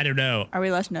type. I don't know. Are we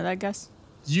allowed to know that, Gus?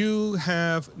 You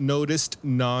have noticed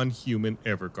non-human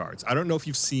Everguards. I don't know if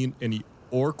you've seen any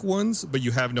orc ones, but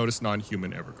you have noticed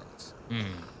non-human Everguards.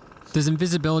 Does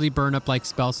invisibility burn up like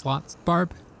spell slots,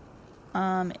 Barb?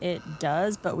 It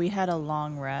does, but we had a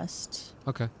long rest.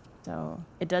 Okay. So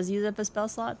it does use up a spell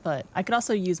slot, but I could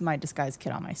also use my disguise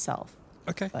kit on myself.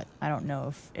 Okay. But I don't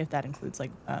know if that includes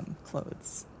like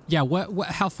clothes. Yeah, what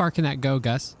how far can that go,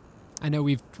 Gus? I know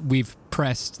we've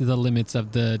pressed the limits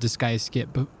of the disguise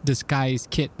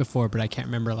kit before, but I can't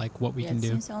remember like what we can It do.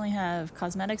 seems to only have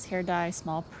cosmetics, hair dye,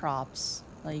 small props.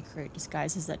 Let you create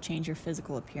disguises that change your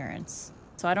physical appearance.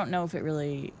 So I don't know if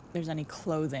there's any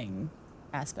clothing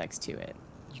aspects to it.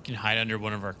 You can hide under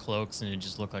one of our cloaks and it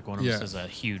just look like one of us has a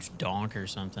huge donk or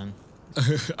something.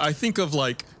 I think of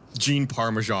like Gene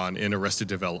Parmesan in Arrested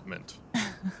Development.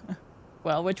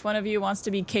 Well, which one of you wants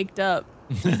to be caked up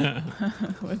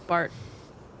with Bart?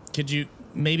 Could you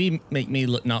maybe make me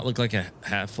not look like a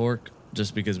half-orc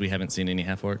just because we haven't seen any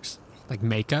half-orcs? Like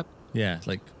makeup? Yeah,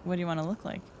 like, What do you want to look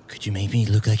like? could you make me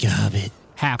look like a hobbit?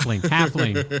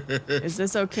 Halfling. Is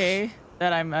this okay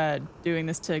that I'm doing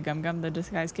this to Gum Gum, the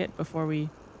disguise kit, before we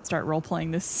start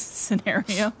role-playing this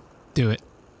scenario? Do it.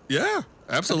 Yeah,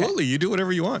 absolutely. You do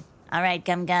whatever you want. All right,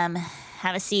 Gum Gum,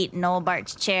 have a seat in old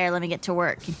Bart's chair. Let me get to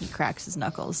work. And he cracks his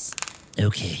knuckles.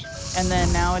 Okay. And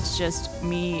then now it's just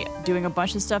me doing a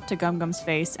bunch of stuff to Gum Gum's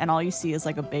face, and all you see is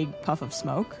like a big puff of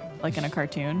smoke, like in a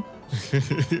cartoon.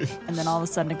 And then all of a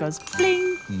sudden it goes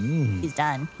bling. He's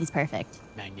done. He's perfect.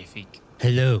 Magnifique.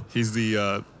 Hello. He's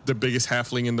the biggest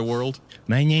halfling in the world.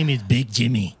 My name is Big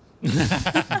Jimmy.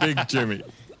 Big Jimmy.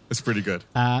 It's pretty good.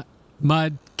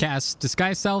 Mud casts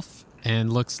disguise self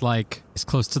and looks like it's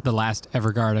close to the last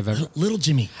Everguard I've ever. Little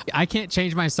Jimmy. I can't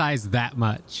change my size that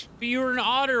much. But you were an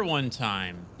otter one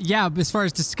time. Yeah, but as far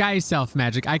as disguise self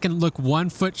magic, I can look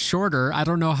 1 foot shorter. I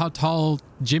don't know how tall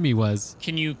Jimmy was.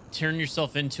 Can you turn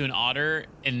yourself into an otter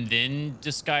and then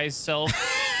disguise self?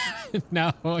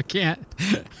 No, I can't.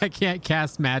 I can't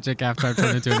cast magic after I've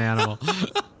turned into an animal.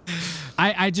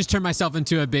 I just turn myself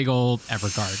into a big old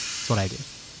Everguard. That's what I do.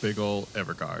 big ol'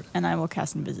 Everguard. And I will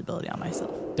cast invisibility on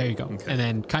myself. There you go. Okay. And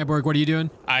then Kyborg, what are you doing?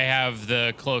 I have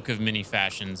the cloak of many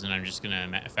fashions, and I'm just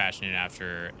gonna fashion it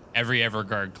after every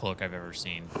Everguard cloak I've ever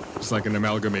seen. It's like an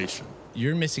amalgamation.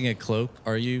 You're missing a cloak,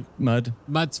 are you, Mud?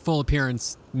 Mud's full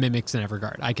appearance mimics an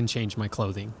Everguard. I can change my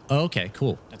clothing. Oh, okay,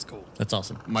 cool. That's cool. That's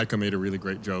awesome. Micah made a really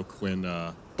great joke when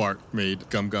Bart made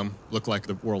Gum Gum look like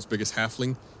the world's biggest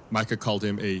halfling. Micah called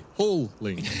him a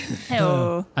holing.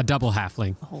 Hello. A double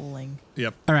halfling. Holing.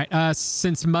 Yep. All right.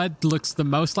 Since Mud looks the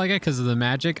most like it because of the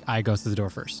magic, I go through the door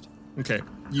first. Okay.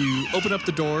 You open up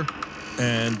the door,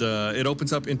 and it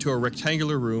opens up into a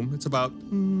rectangular room. It's about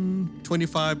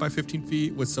 25 by 15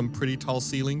 feet with some pretty tall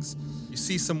ceilings. You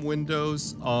see some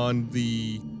windows on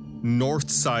the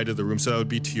north side of the room, so that would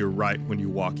be to your right when you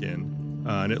walk in.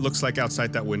 And it looks like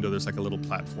outside that window, there's like a little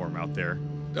platform out there.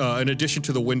 In addition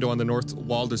to the window on the north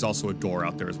wall, there's also a door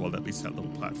out there as well that leads to that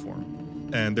little platform.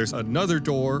 And there's another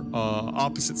door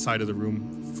opposite side of the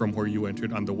room from where you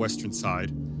entered on the western side.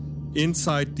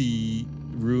 Inside the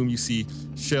room, you see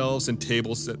shelves and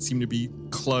tables that seem to be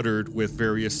cluttered with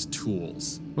various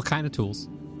tools. What kind of tools?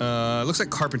 Looks like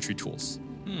carpentry tools.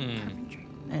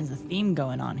 There's a theme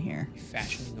going on here.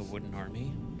 Fashioning a wooden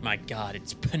army? My God,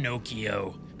 it's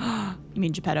Pinocchio. You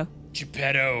mean Geppetto?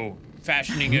 Geppetto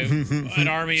fashioning an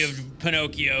army of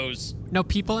Pinocchios. No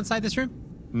people inside this room?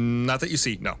 Not that you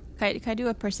see, no. Can I do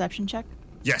a perception check?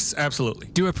 Yes, absolutely.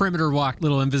 Do a perimeter walk,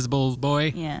 little invisible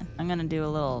boy. Yeah, I'm going to do a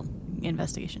little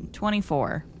investigation.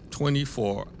 24.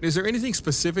 24. Is there anything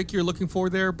specific you're looking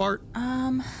for there, Bart?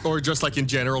 Or just like in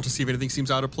general to see if anything seems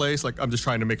out of place? Like, I'm just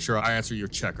trying to make sure I answer your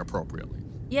check appropriately.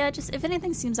 Yeah, just if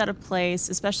anything seems out of place,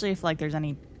 especially if like there's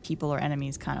any people or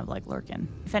enemies kind of like lurking.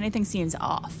 If anything seems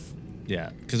off. Yeah,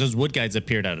 because those wood guides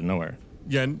appeared out of nowhere.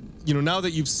 Yeah, and now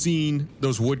that you've seen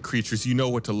those wood creatures, you know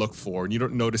what to look for, and you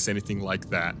don't notice anything like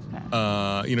that.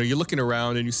 Okay. You're looking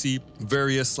around and you see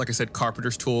various, like I said,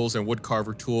 carpenter's tools and wood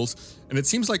carver tools, and it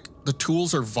seems like the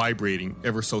tools are vibrating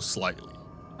ever so slightly.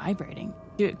 Vibrating?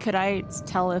 Could I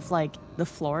tell if like the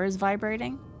floor is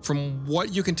vibrating? From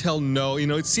what you can tell, no.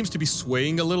 It seems to be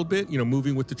swaying a little bit,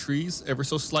 moving with the trees ever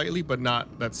so slightly, but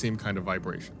not that same kind of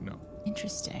vibration, no.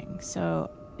 Interesting.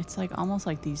 So it's like almost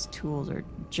like these tools are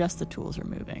just the tools are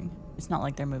moving. It's not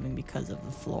like they're moving because of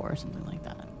the floor or something like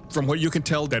that. From what you can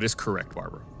tell, that is correct,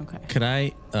 Barbara. Okay. Could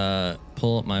I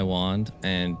pull up my wand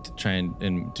and try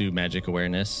and do magic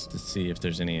awareness to see if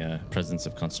there's any presence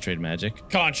of concentrated magic?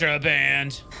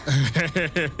 Contraband.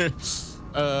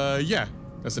 Yeah.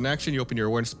 As an action, you open your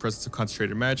awareness to the presence of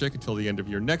concentrated magic until the end of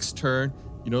your next turn.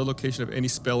 You know the location of any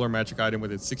spell or magic item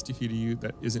within 60 feet of you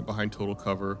that isn't behind total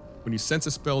cover. When you sense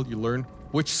a spell, you learn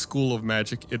which school of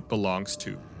magic it belongs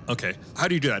to. Okay, how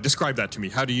do you do that? Describe that to me.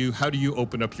 How do you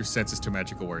open up your senses to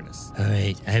magic awareness? All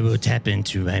right, I will tap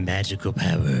into my magical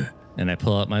power. And I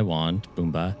pull out my wand,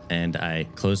 Boomba, and I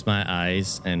close my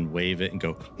eyes and wave it and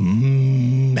go,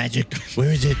 magic,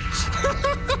 where is it?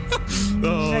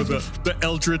 Oh, the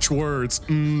eldritch words.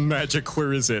 Magic,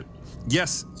 where is it?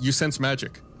 Yes, you sense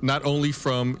magic. Not only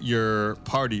from your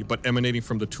party, but emanating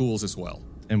from the tools as well.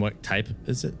 And what type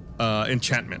is it?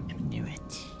 Enchantment. Knew it.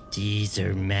 These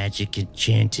are magic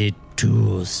enchanted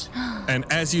tools. And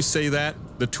as you say that,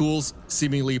 the tools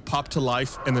seemingly pop to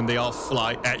life, and then they all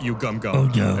fly at you, Gum Gum. Oh,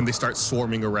 no. And they start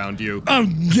swarming around you. Oh,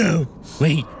 no.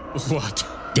 Wait, What?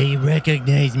 they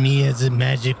recognize me as a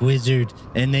magic wizard,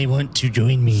 and they want to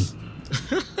join me.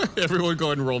 Everyone go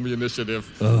ahead and roll me initiative.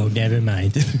 Oh, never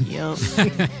mind. Yup.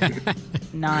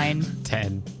 9.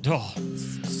 10. Oh,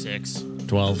 6.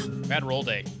 12. Bad roll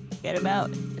day. Get him out.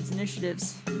 It's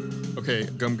initiatives. Okay,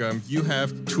 Gum Gum, you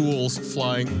have tools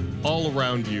flying all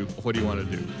around you. What do you want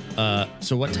to do?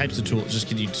 So what types of tools? Just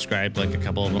could you describe like a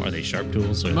couple of them? Are they sharp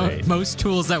tools? Or are they... Most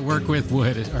tools that work with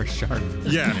wood are sharp.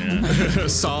 Yeah.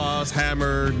 Saws,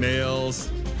 hammer,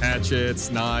 nails, hatchets,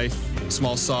 knife,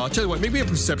 small saw. Tell you what, maybe a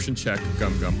perception check,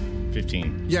 Gum Gum.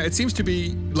 15. Yeah, it seems to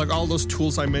be like all those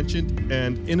tools I mentioned.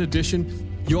 And in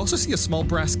addition, you also see a small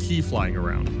brass key flying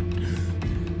around.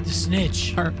 The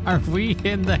snitch. Are we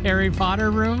in the Harry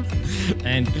Potter room?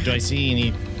 And do I see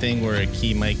anything where a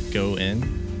key might go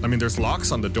in? I mean, there's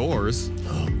locks on the doors.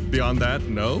 Beyond that,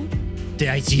 no. Did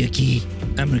I see a key?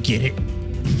 I'm gonna get it.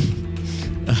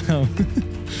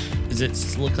 Does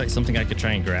it look like something I could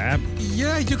try and grab?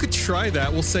 Yeah, you could try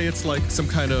that. We'll say it's like some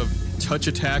kind of touch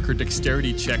attack or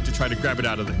dexterity check to try to grab it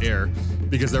out of the air,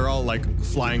 because they're all like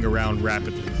flying around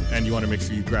rapidly, and you want to make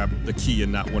sure you grab the key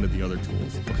and not one of the other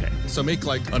tools. Okay. So make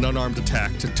like an unarmed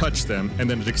attack to touch them, and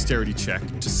then a dexterity check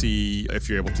to see if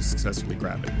you're able to successfully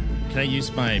grab it. Can I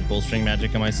use my bowstring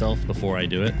magic on myself before I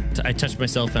do it? I touch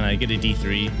myself and I get a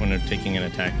D3 when I'm taking an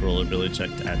attack roll ability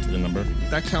check to add to the number.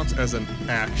 That counts as an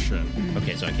action.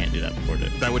 Okay, so I can't do that before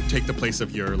it. That would take the place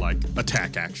of your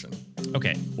attack action.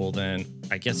 Okay, well then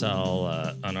I guess I'll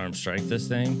unarmed strike this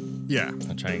thing. Yeah.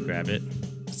 I'll try and grab it.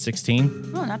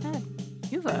 16. Oh, not bad.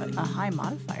 You have a high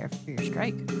modifier for your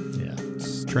strike. Yeah.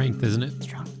 Strength, isn't it?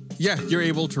 Strong. Yeah, you're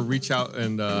able to reach out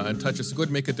and touch it. So go ahead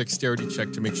and make a dexterity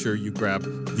check to make sure you grab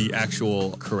the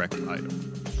actual correct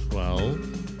item.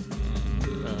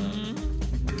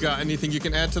 12. Got anything you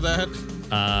can add to that?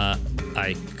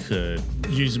 I could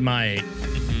use my.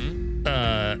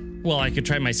 Well, I could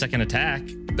try my second attack.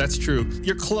 That's true.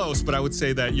 You're close, but I would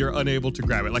say that you're unable to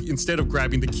grab it. Like, instead of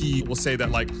grabbing the key, we'll say that,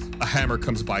 a hammer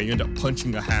comes by. You end up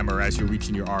punching a hammer as you're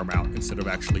reaching your arm out instead of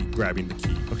actually grabbing the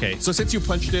key. Okay. So since you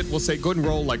punched it, we'll say go ahead and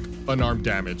roll, unarmed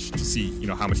damage to see,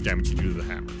 how much damage you do to the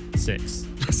hammer. 6.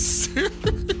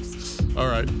 All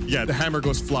right. Yeah, the hammer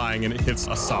goes flying and it hits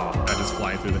a saw that is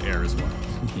flying through the air as well.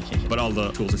 But all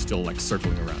the tools are still,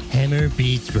 circling around. Hammer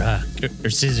beats rock. Or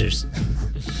scissors.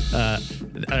 All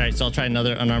right, so I'll try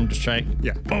another unarmed strike.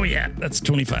 Yeah. Oh, yeah, that's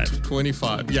 25.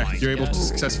 25. Yeah, you're able to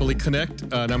successfully connect.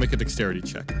 Now make a dexterity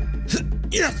check.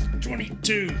 Yes,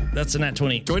 22. That's a nat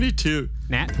 20. 22.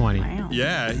 Nat 20. Wow.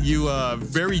 Yeah, you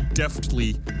very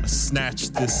deftly snatch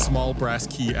this small brass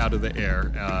key out of the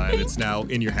air, and it's now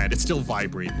in your hand. It's still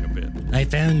vibrating a bit. I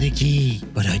found the key.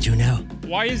 What do I do now?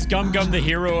 Why is Gum Gum the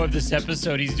hero of this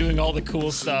episode? He's doing all the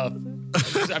cool stuff.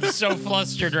 I'm so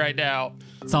flustered right now.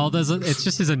 It's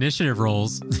just his initiative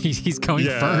rolls. He's going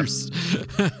first.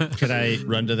 Could I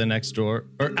run to the next door?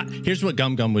 Or here's what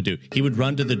Gum Gum would do. He would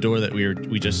run to the door that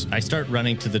I start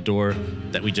running to the door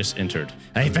that we just entered.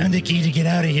 I found the key to get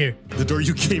out of here. The door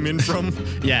you came in from?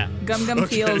 Yeah. Gum Gum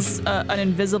feels an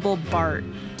invisible Bart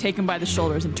take him by the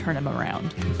shoulders and turn him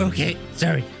around. Okay,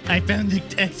 sorry. I found the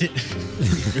exit.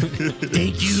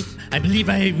 Thank you. I believe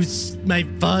my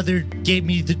father gave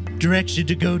me the direction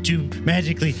to go to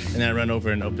magically. And I run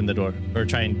over and open the door, or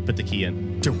try and put the key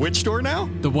in. To which door now?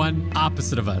 The one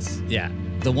opposite of us. Yeah,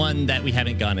 the one that we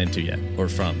haven't gone into yet, or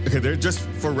from. Okay, just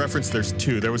for reference, there's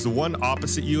two. There was the one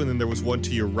opposite you, and then there was one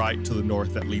to your right to the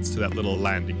north that leads to that little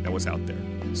landing that was out there.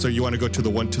 So you want to go to the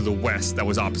one to the west that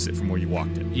was opposite from where you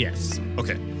walked in? Yes.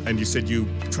 Okay, and you said you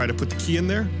try to put the key in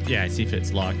there? Yeah, I see if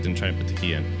it's locked and try and put the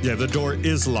key in. Yeah, the door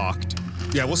is locked.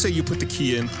 Yeah, we'll say you put the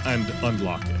key in and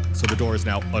unlock it. So the door is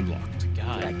now unlocked.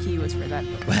 God, That key was for that.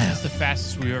 that's the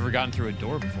fastest we've ever gotten through a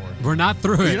door before. We're not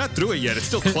through You're it. not through it yet. It's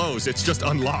still closed. It's just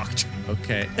unlocked.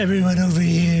 Okay. Everyone over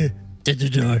here. To the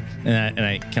door.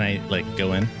 And can I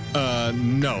go in?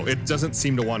 No, it doesn't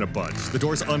seem to want to budge. The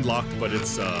door's unlocked, but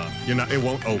it's it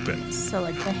won't open. So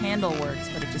the handle works,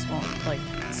 but it just won't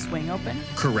swing open.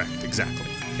 Correct, exactly.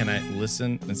 Can I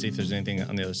listen and see if there's anything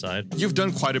on the other side? You've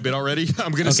done quite a bit already.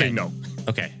 I'm gonna say no.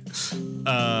 Okay.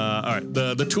 All right.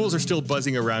 The tools are still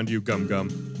buzzing around you, Gum Gum.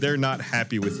 They're not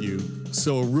happy with you.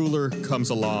 So a ruler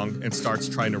comes along and starts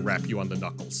trying to wrap you on the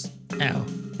knuckles. Ow.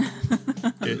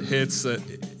 It hits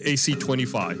AC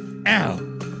 25.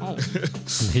 Ow.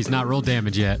 He's not rolled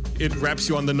damage yet. It wraps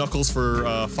you on the knuckles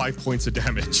for 5 points of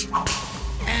damage. Ow.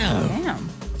 Damn.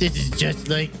 This is just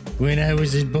like when I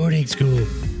was in boarding school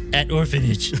at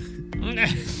orphanage.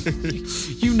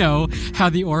 You know how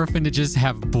the orphanages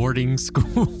have boarding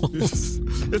schools.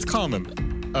 It's common.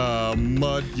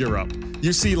 Mud, you're up.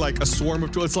 You see a swarm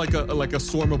of tools. It's like a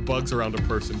swarm of bugs around a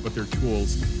person, but they're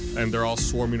tools, and they're all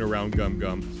swarming around Gum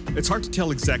Gum. It's hard to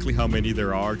tell exactly how many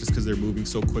there are, just because they're moving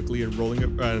so quickly and rolling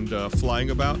and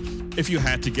flying about. If you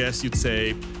had to guess, you'd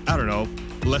say, I don't know,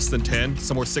 less than 10,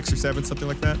 somewhere 6 or 7, something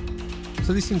like that.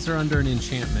 So these things are under an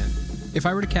enchantment. If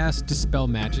I were to cast Dispel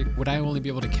Magic, would I only be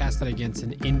able to cast that against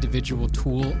an individual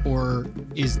tool, or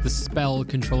is the spell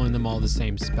controlling them all the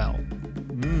same spell?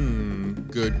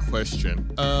 Good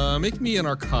question. Make me an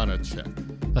Arcana check.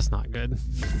 That's not good.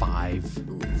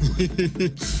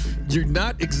 5. You're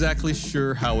not exactly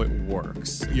sure how it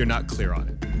works. You're not clear on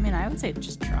it. I mean, I would say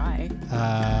just try.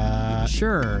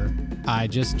 Sure. I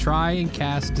just try and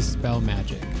cast Dispel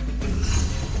Magic.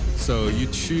 So you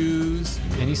choose.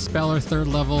 Any spell or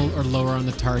 3rd level or lower on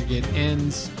the target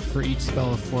ends for each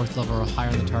spell of 4th level or higher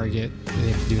on the target, and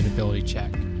they have to do an ability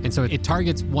check. And so it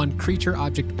targets one creature,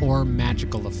 object, or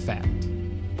magical effect.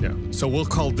 Yeah. So we'll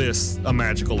call this a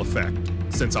magical effect,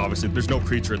 since obviously there's no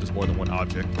creature, there's more than one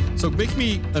object. So make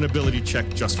me an ability check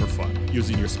just for fun,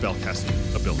 using your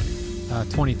spellcasting ability.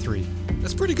 23.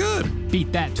 That's pretty good.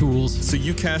 Beat that, tools. So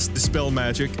you cast Dispel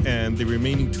Magic, and the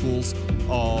remaining tools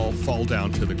all fall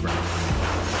down to the ground.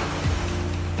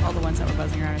 All the ones that were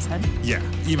buzzing around his head. Yeah.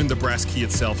 Even the brass key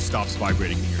itself stops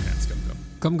vibrating in your hands, Gum Gum.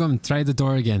 Come, try the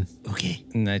door again. Okay.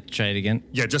 And I try it again.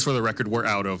 Yeah, just for the record, we're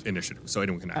out of initiative, so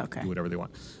anyone can do whatever they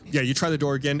want. Yeah, you try the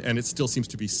door again, and it still seems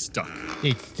to be stuck.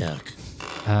 It's stuck.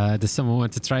 Does someone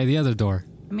want to try the other door?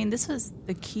 I mean, this was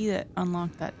the key that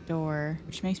unlocked that door,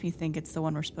 which makes me think it's the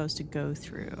one we're supposed to go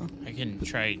through. I can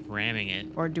try ramming it.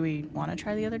 Or do we want to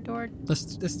try the other door?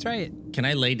 Let's try it. Can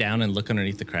I lay down and look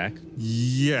underneath the crack?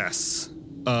 Yes.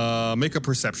 Make a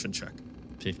perception check.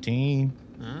 15.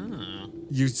 Oh.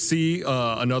 You see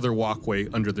another walkway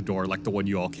under the door, like the one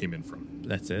you all came in from.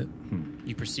 That's it.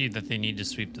 You perceive that they need to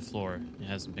sweep the floor. It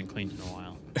hasn't been cleaned in a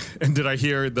while. And did I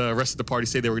hear the rest of the party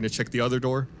say they were going to check the other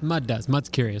door? Mud does. Mud's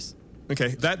curious. Okay,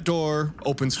 that door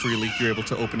opens freely. You're able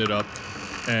to open it up.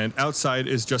 And outside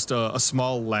is just a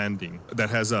small landing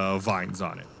that has vines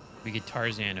on it. We get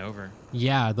Tarzan over.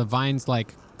 Yeah, the vine's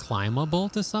like climbable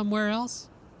to somewhere else.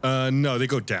 No, they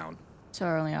go down. So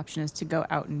our only option is to go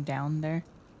out and down there.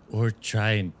 Or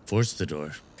try and force the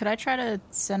door. Could I try to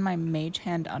send my mage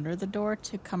hand under the door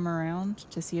to come around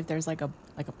to see if there's like a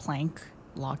plank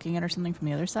locking it or something from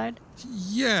the other side?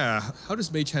 Yeah. How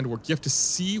does Mage Hand work? You have to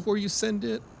see where you send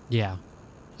it? Yeah,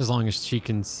 as long as she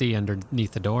can see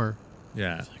underneath the door.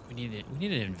 Yeah. Like we need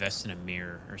to invest in a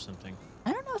mirror or something.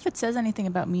 I don't know if it says anything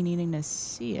about me needing to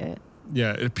see it.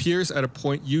 Yeah, it appears at a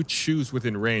point you choose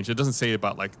within range. It doesn't say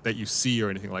about like that you see or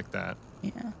anything like that.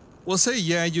 Yeah. We'll say,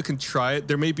 yeah, you can try it.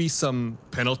 There may be some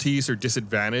penalties or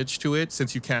disadvantage to it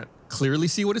since you can't clearly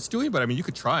see what it's doing, but I mean, you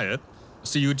could try it.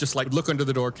 So you would just like look under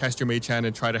the door, cast your mage hand,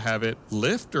 and try to have it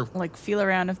lift, or Like feel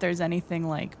around if there's anything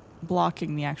like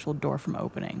blocking the actual door from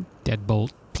opening.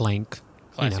 Deadbolt, plank.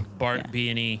 Classic Bart Yeah.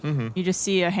 B&E. You just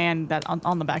see a hand that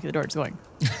on the back of the door is going.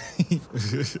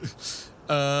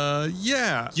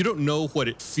 yeah. You don't know what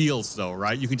it feels though,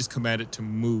 right? You can just command it to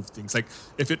move things. Like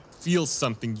if it feels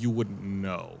something, you wouldn't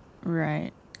know.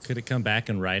 Right. Could it come back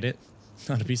and write it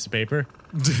on a piece of paper?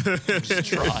 Just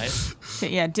try it. So,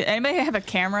 yeah. Did anybody have a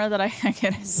camera that I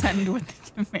can send with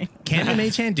the command? Can a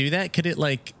mage hand do that? Could it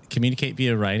like communicate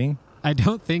via writing? I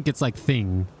don't think it's like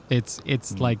thing. It's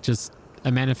like just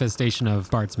a manifestation of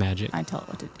Bart's magic. I tell it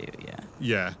what to do. Yeah.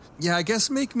 Yeah. Yeah, I guess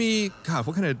make me, God,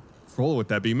 what kind of roll would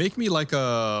that be? Make me like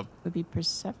a, Would be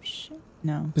perception.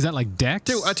 No. Is that like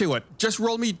Dex? I tell you what, just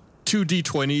roll me 2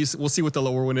 D20s. We'll see what the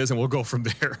lower one is and we'll go from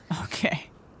there. Okay.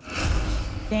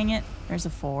 Dang it. There's a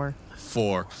 4.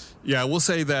 4. Yeah, we'll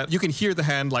say that you can hear the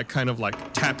hand like kind of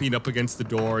like tapping up against the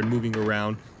door and moving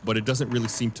around, but it doesn't really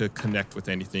seem to connect with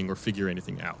anything or figure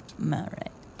anything out. All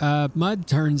right. Mud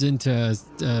turns into a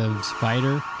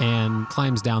spider and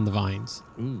climbs down the vines.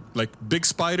 Ooh. Like big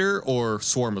spider or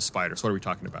swarm of spiders? What are we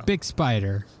talking about? Big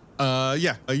spider.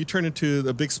 Yeah, you turn into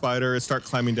the big spider and start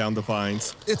climbing down the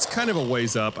vines. It's kind of a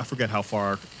ways up. I forget how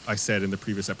far I said in the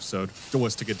previous episode. It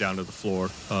was to get down to the floor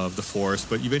of the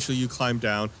forest, but eventually you climb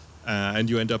down and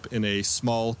you end up in a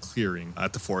small clearing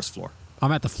at the forest floor.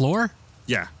 I'm at the floor?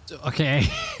 Yeah. Okay.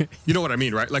 You know what I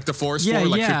mean, right? Like the forest Yeah, floor,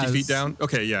 like yeah. 50 feet down?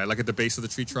 Okay, yeah, like at the base of the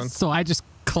tree trunk. So I just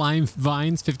climb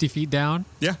vines 50 feet down.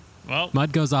 Yeah. Well,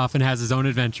 Mud goes off and has his own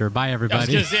adventure. Bye, I was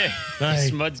everybody. gonna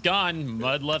say, Mud's gone.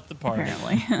 Mud left the party.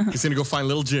 Apparently. He's going to go find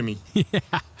little Jimmy.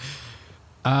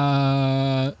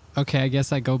 Okay, I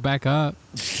guess I go back up.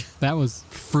 That was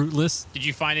fruitless. Did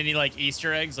you find any like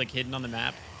Easter eggs like hidden on the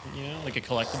map? You know, like a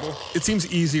collectible? It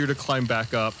seems easier to climb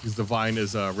back up because the vine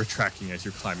is retracting as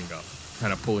you're climbing up,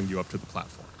 kind of pulling you up to the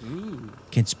platform.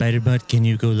 Can Spider-Bot, can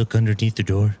you go look underneath the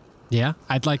door? Yeah,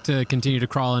 I'd like to continue to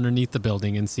crawl underneath the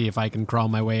building and see if I can crawl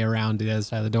my way around to the other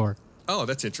side of the door. Oh,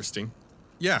 that's interesting.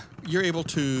 Yeah, you're able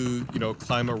to,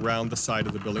 climb around the side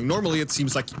of the building. Normally, it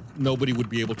seems like nobody would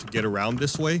be able to get around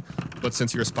this way, but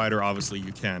since you're a spider, obviously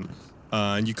you can.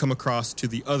 And you come across to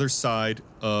the other side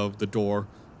of the door,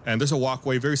 and there's a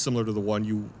walkway very similar to the one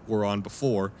you were on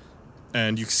before.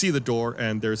 And you see the door,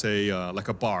 and there's a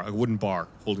wooden bar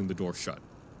holding the door shut.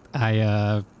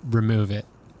 I remove it.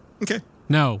 Okay.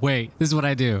 No, wait. This is what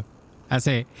I do. I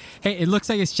say, hey, it looks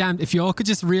like it's jammed. If you all could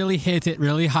just really hit it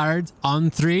really hard on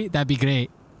 3, that'd be great.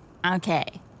 Okay.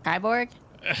 Kyborg?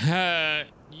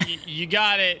 You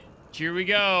got it. Here we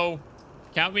go.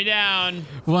 Count me down.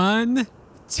 1,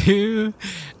 2,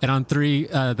 and on 3,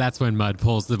 that's when Mud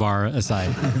pulls the bar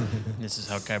aside. This is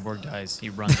how Kyborg dies. He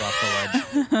runs off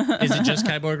the ledge. Is it just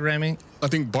Kyborg ramming? I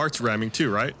think Bart's ramming too,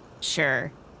 right?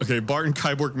 Sure. Okay, Bart and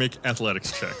Kyborg make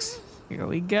athletics checks. Here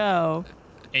we go.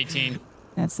 18.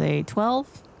 That's a 12.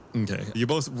 Okay. You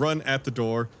both run at the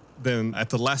door. Then at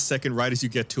the last second, right as you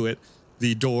get to it,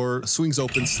 the door swings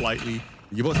open slightly.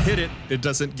 You both hit it. It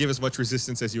doesn't give as much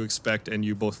resistance as you expect, and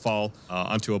you both fall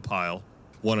onto a pile,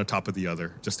 one on top of the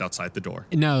other, just outside the door.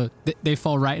 No, they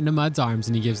fall right into Mud's arms,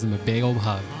 and he gives them a big old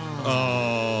hug.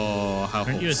 Oh, how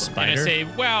Aren't you a wholesome. And I spider? say,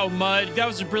 wow, Mud, that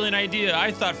was a brilliant idea.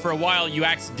 I thought for a while you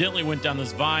accidentally went down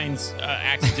those vines,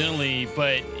 accidentally,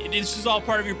 but this was all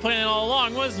part of your plan all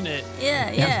along, wasn't it?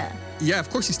 Yeah, yeah. Yeah, of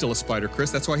course he's still a spider, Chris.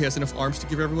 That's why he has enough arms to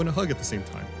give everyone a hug at the same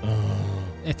time.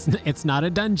 It's not a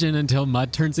dungeon until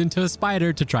Mud turns into a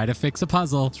spider to try to fix a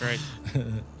puzzle. That's right.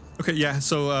 Okay, yeah,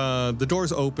 so the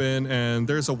door's open and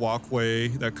there's a walkway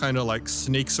that kind of like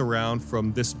snakes around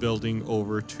from this building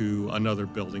over to another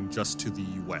building just to the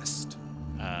west.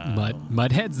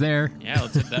 Mud heads there. Yeah,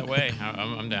 let's head that way.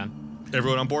 I'm down.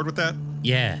 Everyone on board with that?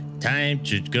 Yeah, time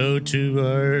to go to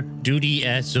our duty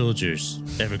as soldiers.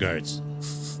 Everguards.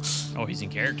 Oh, he's in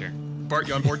character. Bart,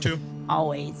 you on board too?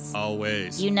 Always.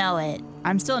 Always. You know it.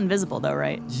 I'm still invisible though,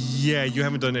 right? Yeah, you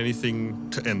haven't done anything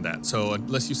to end that. So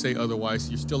unless you say otherwise,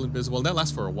 you're still invisible. And that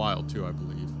lasts for a while too, I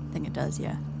believe. I think it does,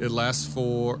 yeah. It lasts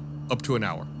for up to an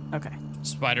hour. Okay.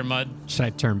 Spider Mud? Should I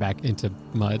turn back into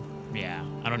Mud? Yeah.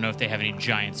 I don't know if they have any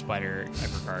giant spider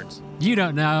Everguards. You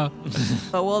don't know.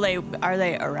 But are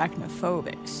they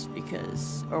arachnophobics?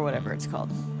 Because, or whatever it's called.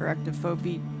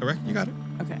 Arachnophobia? Correct? You got it.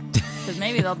 Okay. Because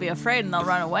maybe they'll be afraid and they'll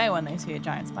run away when they see a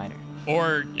giant spider.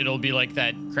 Or it'll be like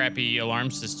that crappy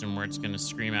alarm system where it's going to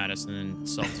scream at us and then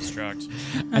self-destruct.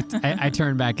 I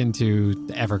turn back into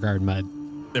the Everguard Mud.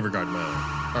 Everguard mode.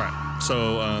 All right.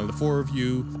 So the four of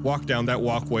you walk down that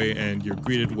walkway and you're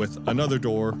greeted with another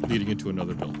door leading into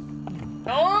another building.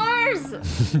 Doors!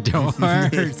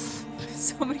 Doors.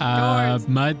 So many doors.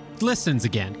 Mud listens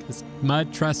again because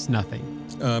Mud trusts nothing.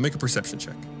 Make a perception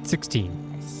check. 16.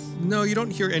 No, you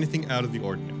don't hear anything out of the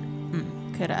ordinary.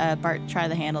 Could Bart try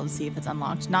the handle to see if it's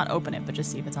unlocked? Not open it, but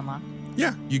just see if it's unlocked.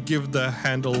 Yeah, you give the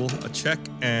handle a check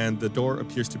and the door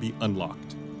appears to be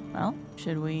unlocked. Well,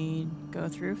 should we go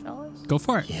through, fellas? Go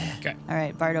for it. Okay. All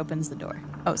right, Bart opens the door.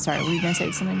 Oh, sorry, were you going to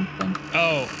say something, Glenn?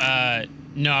 Oh,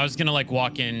 no, I was going to like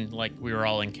walk in like we were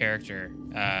all in character.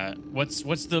 What's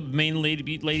the main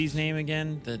lady's name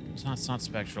again? It's not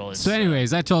Spectral. It's, So,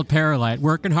 anyways, I told Paralyte,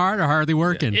 working hard or hardly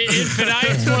working?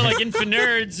 Infinites, more like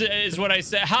Infinerds is what I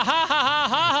said. Ha ha ha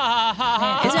ha ha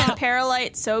ha ha. Isn't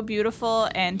Paralyte so beautiful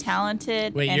and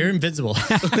talented? Wait, and you're invisible.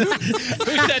 Who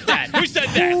said that? Who said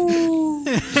that?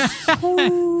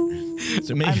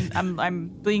 So maybe, I'm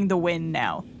being the wind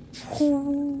now.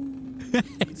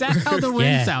 Is that how the wind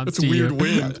Yeah. sounds That's to a weird you?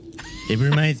 wind. it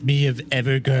reminds me of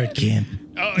Everguard Camp.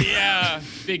 Oh yeah,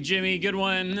 Big Jimmy, good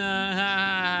one.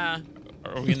 Are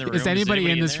we in the room? Is anybody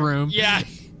in this there? room? Yeah.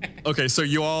 Okay, so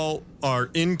you all are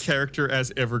in character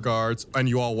as Everguards and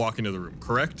you all walk into the room,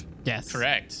 correct? Yes.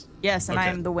 Correct. Yes, and Okay.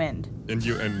 I'm the wind. And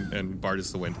you and Bart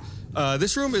is the wind.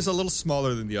 This room is a little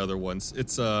smaller than the other ones.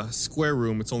 It's a square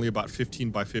room. It's only about 15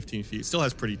 by 15 feet. It still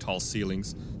has pretty tall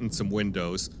ceilings and some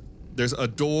windows. There's a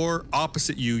door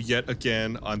opposite you yet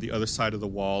again on the other side of the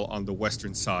wall on the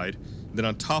western side. Then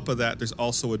on top of that, there's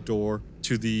also a door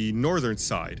to the northern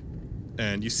side.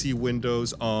 And you see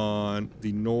windows on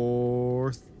the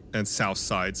north and south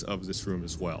sides of this room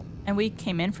as well. And we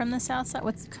came in from the south side?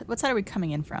 What side are we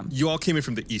coming in from? You all came in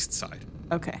from the east side.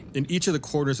 Okay. In each of the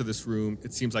corners of this room,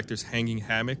 it seems like there's hanging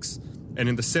hammocks. And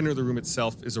in the center of the room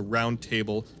itself is a round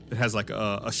table that has like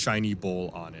a shiny bowl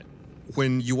on it.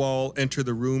 When you all enter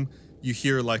the room, you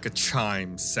hear like a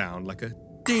chime sound, like a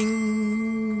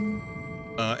ding.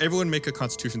 Everyone make a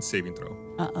Constitution saving throw.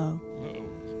 Uh-oh.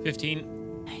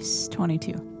 15. Nice.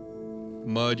 22.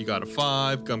 Mud, you got a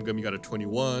 5. Gum Gum, you got a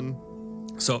 21.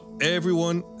 So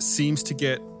everyone seems to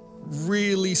get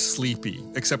really sleepy,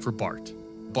 except for Bart.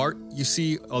 Bart, you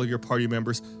see all of your party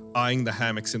members eyeing the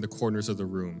hammocks in the corners of the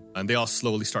room, and they all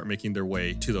slowly start making their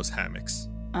way to those hammocks.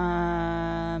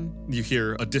 You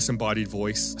hear a disembodied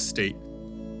voice state,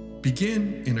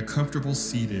 "Begin in a comfortable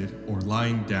seated or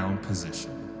lying down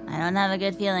position." I don't have a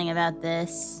good feeling about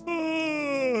this.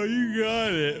 Oh, you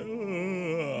got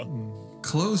it.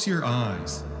 Close your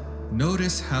eyes.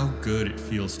 Notice how good it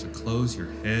feels to close your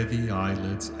heavy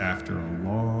eyelids after a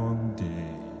long day.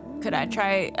 Could I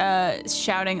try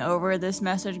shouting over this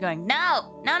message going,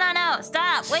 No,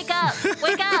 stop, wake up,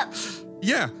 wake up.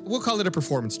 Yeah, we'll call it a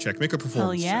performance check. Make a hell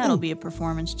performance yeah, check. it'll be a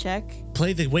performance check.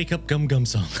 Play the Wake Up Gum Gum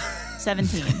song.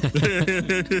 17.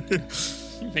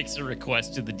 He makes a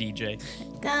request to the DJ.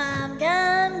 Gum,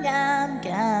 gum, gum,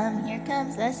 gum. Here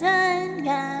comes the sun.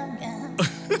 Gum, gum.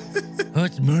 Oh,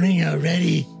 it's morning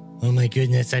already. Oh my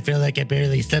goodness, I feel like I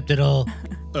barely slept at all.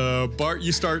 Bart,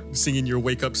 you start singing your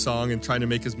wake up song and trying to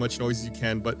make as much noise as you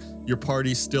can, but your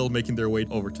party's still making their way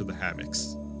over to the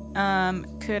hammocks.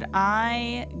 Could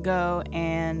I go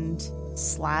and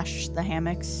slash the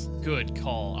hammocks? Good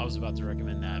call. I was about to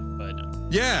recommend that, but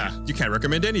Yeah, you can't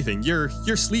recommend anything. You're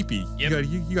sleepy. Yep.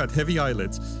 You got heavy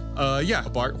eyelids. Yeah,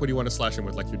 Bart, what do you want to slash him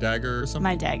with? Like your dagger or something?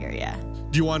 My dagger, yeah.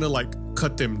 Do you want to like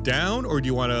cut them down, or do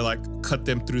you want to like cut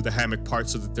them through the hammock part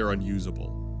so that they're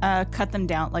unusable? Cut them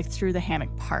down like through the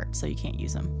hammock part so you can't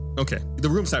use them. Okay, the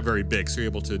room's not very big, so you're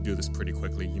able to do this pretty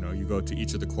quickly. You know, you go to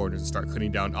each of the corners and start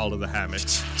cutting down all of the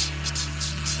hammocks.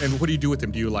 And what do you do with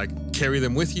them? Do you like carry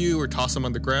them with you or toss them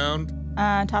on the ground?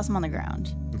 Toss them on the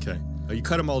ground. Okay, you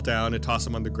cut them all down and toss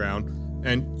them on the ground.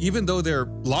 And even though they're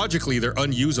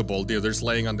unusable, they're just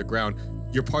laying on the ground,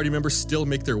 your party members still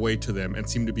make their way to them and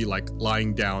seem to be like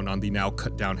lying down on the now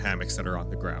cut down hammocks that are on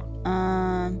the ground.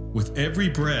 With every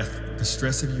breath, the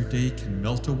stress of your day can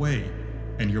melt away,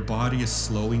 and your body is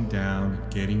slowing down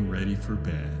and getting ready for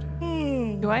bed.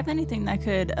 Do I have anything that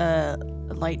could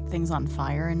light things on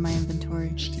fire in my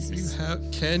inventory?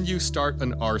 Can you start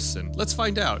an arson? Let's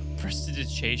find out.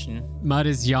 Prestidigitation. Mud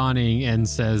is yawning and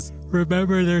says,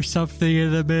 "Remember, there's something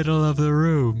in the middle of the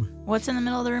room." What's in the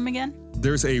middle of the room again?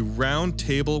 There's a round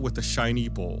table with a shiny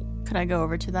bowl. Could I go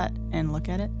over to that and look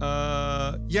at it?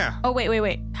 Yeah. Oh,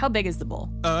 wait. How big is the bowl?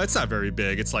 It's not very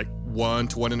big. It's like 1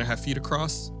 to 1.5 feet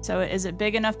across. So is it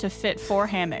big enough to fit 4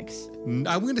 hammocks? I'm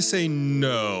going to say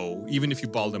no. Even if you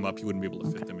balled them up, you wouldn't be able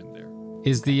to fit them in there.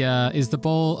 Is the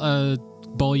bowl a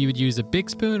bowl you would use a big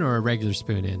spoon or a regular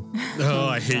spoon in? Oh,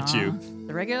 I hate you.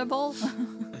 The regular bowl?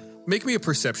 Make me a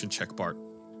perception check, Bart.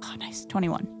 Oh, nice.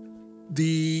 21.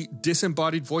 The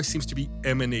disembodied voice seems to be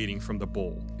emanating from the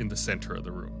bowl in the center of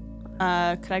the room.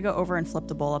 Could I go over and flip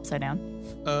the bowl upside down?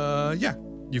 Yeah.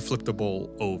 You flip the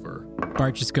bowl over.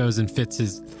 Bart just goes and fits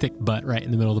his thick butt right in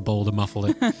the middle of the bowl to muffle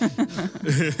it.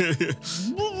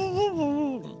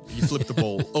 You flip the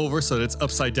bowl over so that it's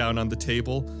upside down on the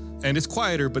table, and it's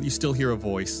quieter, but you still hear a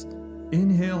voice.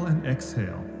 Inhale and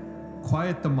exhale.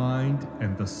 Quiet the mind,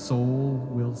 and the soul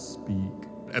will speak.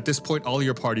 At this point, all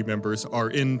your party members are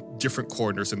in different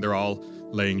corners, and they're all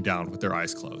laying down with their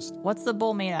eyes closed. What's the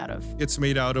bowl made out of? It's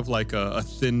made out of like a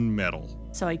thin metal.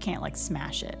 So I can't like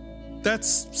smash it.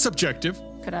 That's subjective.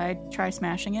 Could I try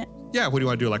smashing it? Yeah, what do you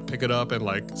want to do? Like pick it up and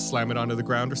like slam it onto the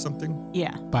ground or something?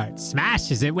 Yeah. Bart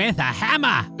smashes it with a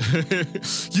hammer.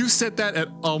 You said that at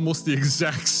almost the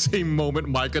exact same moment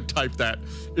Micah typed that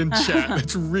in chat.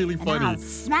 It's really funny. I'll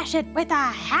smash it with a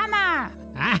hammer.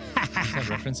 Is that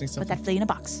referencing Put something? that flea in a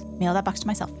box. Mail that box to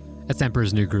myself. That's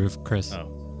Emperor's New Groove, Chris. Oh.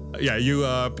 Yeah, you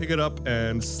pick it up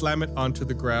and slam it onto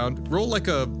the ground. Roll like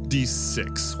a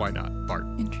d6. Why not, Bart?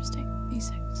 Interesting. D6.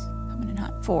 Coming in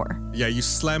hot. 4. Yeah, you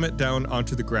slam it down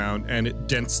onto the ground and it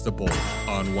dents the bowl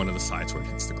on one of the sides where it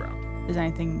hits the ground. Does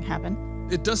anything happen?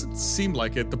 It doesn't seem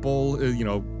like it. The bowl,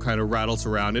 kind of rattles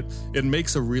around. It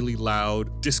makes a really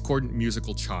loud, discordant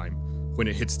musical chime when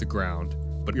it hits the ground.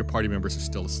 But your party members are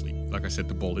still asleep. Like I said,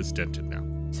 the bowl is dented now.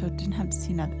 So it didn't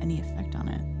seem to have any effect on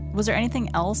it. Was there anything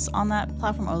else on that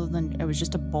platform other than it was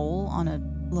just a bowl on a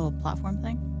little platform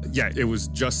thing? Yeah, it was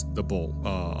just the bowl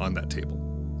on that table.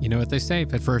 You know what they say,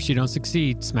 at first you don't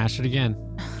succeed, smash it again.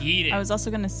 Eat it. I was also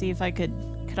going to see if I could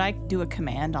I do a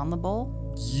command on the bowl?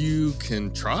 You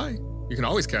can try. You can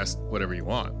always cast whatever you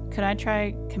want. Could I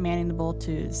try commanding the bowl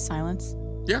to silence?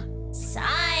 Yeah.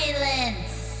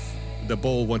 Silence! The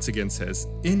bowl once again says,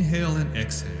 inhale and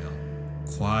exhale.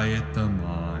 Quiet the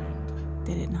mind.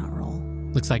 Did it not roll?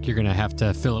 Looks like you're gonna have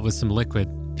to fill it with some liquid.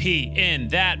 Pee in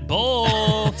that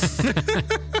bowl.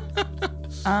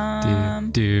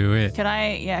 Do it. Could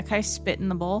I spit in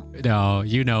the bowl? No,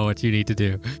 you know what you need to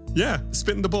do. Yeah,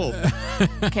 spit in the bowl.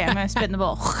 Okay, I'm going to spit in the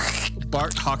bowl.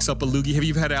 Bart hawks up a loogie. Have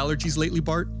you had allergies lately,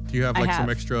 Bart? Do you have I like have. some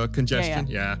extra congestion?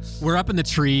 Yeah. We're up in the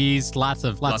trees, lots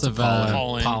of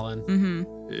pollen. pollen.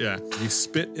 Yeah. You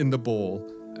spit in the bowl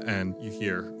and you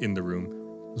hear in the room,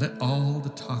 let all the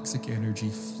toxic energy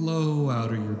flow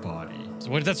out of your body.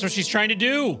 So that's what she's trying to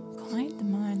do. Quiet the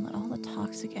mind, let all the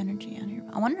toxic energy out of your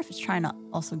body. I wonder if it's trying to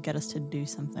also get us to do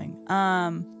something.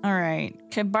 All right.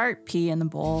 Could Bart pee in the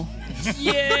bowl?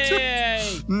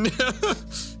 Yay!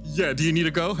 Yeah, do you need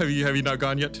to go? Have you not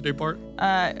gone yet today, Bart?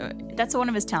 That's one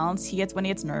of his talents. When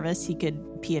he gets nervous, he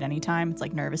could pee at any time. It's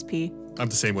like nervous pee. I'm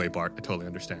the same way, Bart. I totally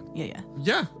understand. Yeah.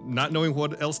 Yeah, not knowing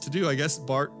what else to do, I guess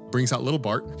Bart brings out little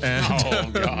Bart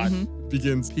and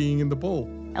begins peeing in the bowl.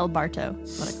 El Barto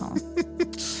is what I call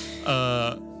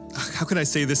him. How can I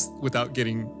say this without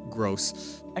getting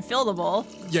gross? I fill the bowl.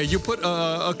 Yeah, you put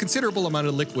a considerable amount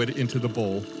of liquid into the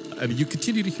bowl, and you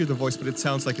continue to hear the voice, but it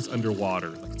sounds like it's underwater,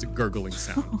 like it's a gurgling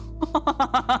sound.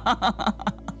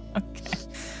 Okay.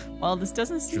 Well, this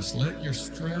doesn't seem... Just let your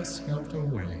stress melt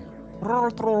away. I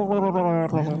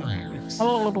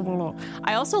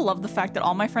also love the fact that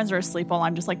all my friends are asleep while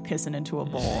I'm just like pissing into a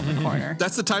bowl in the corner.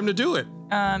 That's the time to do it.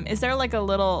 Is there like a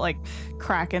little like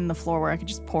crack in the floor where I could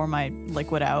just pour my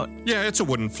liquid out? Yeah, it's a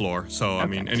wooden floor, so I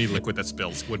mean, any liquid that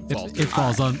spills would fall.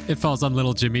 It falls on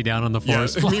little Jimmy down on the Yeah,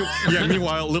 floor.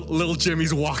 meanwhile, little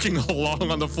Jimmy's walking along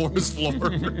on the forest floor.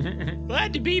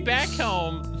 Glad to be back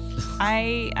home.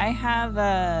 I have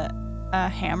a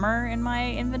hammer in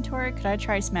my inventory. Could I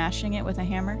try smashing it with a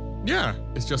hammer? Yeah,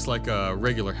 it's just like a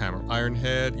regular hammer. Iron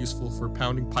head, useful for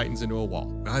pounding pythons into a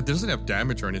wall. It doesn't have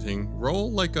damage or anything.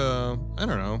 Roll like roll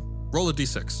a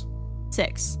d6.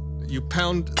 6. You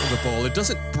pound the bowl. It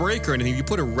doesn't break or anything. You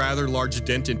put a rather large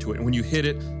dent into it. And when you hit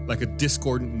it, like a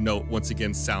discordant note once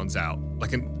again sounds out,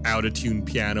 like an out-of-tune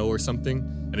piano or something,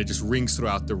 and it just rings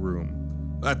throughout the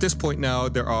room. At this point now,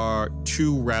 there are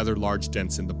 2 rather large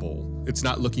dents in the bowl. It's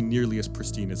not looking nearly as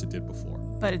pristine as it did before.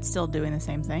 But it's still doing the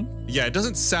same thing. Yeah, it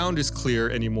doesn't sound as clear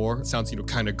anymore. It sounds,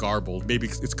 kind of garbled. Maybe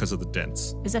it's because of the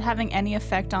dents. Is it having any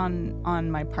effect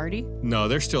on my party? No,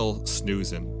 they're still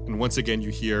snoozing. And once again, you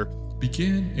hear,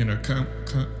 begin in a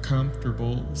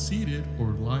comfortable, seated,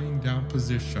 or lying down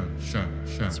position.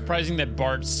 Surprising that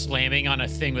Bart's slamming on a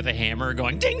thing with a hammer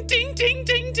going ding, ding, ding,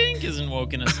 ding, ding isn't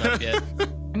woken us up yet.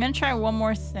 I'm going to try one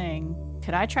more thing.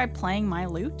 Could I try playing my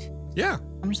lute? Yeah.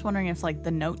 I'm just wondering if like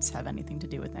the notes have anything to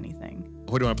do with anything.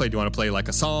 What do you want to play? Do you want to play like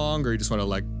a song, or you just want to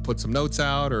like put some notes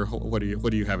out, or what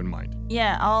do you have in mind?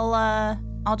 Yeah,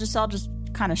 I'll just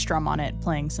kind of strum on it,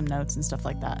 playing some notes and stuff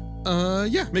like that.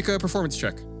 Yeah, make a performance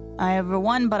check. I have a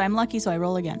 1, but I'm lucky, so I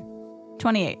roll again.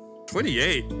 28.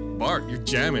 28. Bart, you're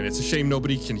jamming. It's a shame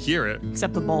nobody can hear it.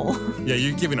 Except the bowl. Yeah,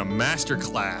 you're giving a master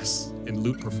class in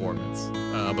lute performance,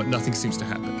 but nothing seems to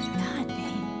happen. God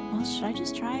dang. Well, should I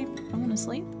just try going to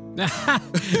sleep?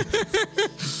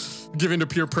 Give in to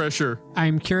peer pressure.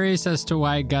 I'm curious as to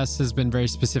why Gus has been very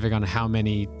specific on how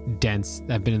many dents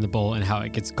have been in the bowl and how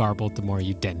it gets garbled the more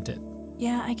you dent it.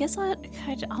 Yeah, I guess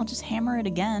I'll just hammer it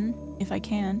again if I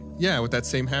can. Yeah, with that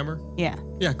same hammer? Yeah.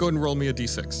 Yeah, go ahead and roll me a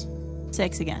d6.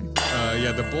 6 again.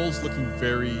 Yeah, the bowl's looking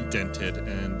very dented,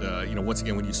 and once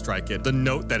again when you strike it, the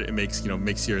note that it makes,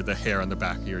 makes the hair on the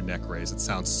back of your neck raise. It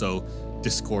sounds so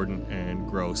discordant and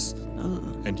gross.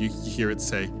 Ugh. And you hear it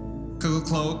say,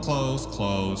 close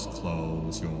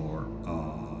your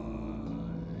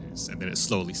eyes. And then it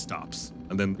slowly stops.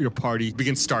 And then your party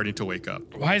begins starting to wake up.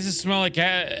 Why does it smell like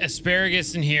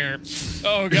asparagus in here?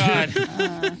 Oh, God.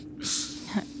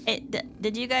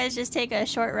 Did you guys just take a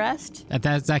short rest?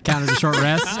 Does that count as a short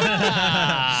rest?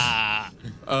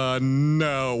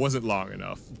 No, it wasn't long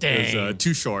enough. Dang. It was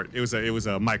too short. It was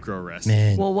a micro rest.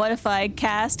 Man. Well, what if I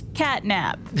cast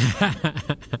catnap?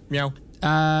 Meow.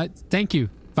 Thank you,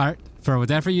 Bart, for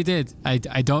whatever you did. I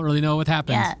don't really know what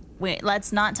happened. Yeah. Wait,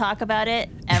 let's not talk about it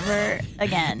ever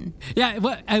again. Yeah,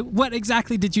 what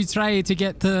exactly did you try to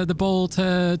get the bowl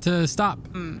to stop?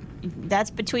 That's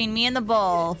between me and the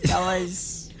bowl,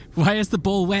 fellas. Why is the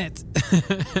bowl wet?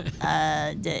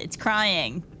 It's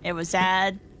crying. It was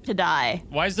sad to die.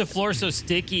 Why is the floor so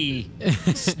sticky?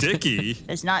 Sticky?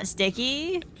 It's not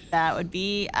sticky. I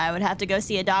would have to go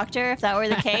see a doctor if that were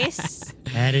the case. I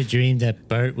had a dream that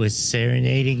Bart was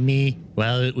serenading me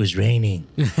while it was raining.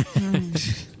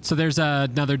 So there's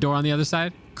another door on the other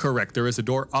side? Correct. There is a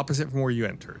door opposite from where you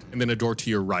entered, and then a door to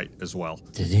your right as well.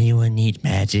 Does anyone need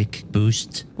magic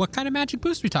boost? What kind of magic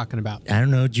boost are we talking about? I don't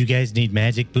know. Do you guys need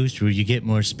magic boost where you get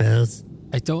more spells?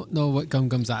 I don't know what Gum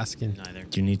Gum's asking. Neither.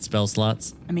 Do you need spell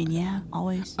slots? I mean, yeah,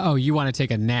 always. Oh, you want to take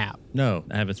a nap? No,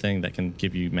 I have a thing that can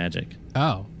give you magic.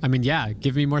 Oh, I mean, yeah,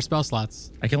 give me more spell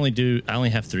slots. I only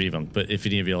have 3 of them, but if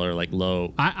any of y'all are like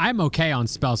low. I'm okay on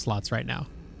spell slots right now.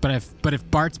 But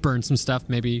if Bart's burned some stuff,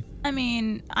 maybe. I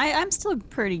mean, I'm still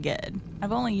pretty good.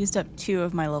 I've only used up 2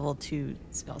 of my level 2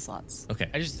 spell slots. Okay.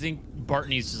 I just think Bart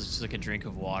needs just like a drink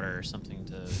of water or something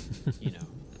to,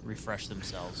 refresh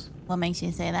themselves. What makes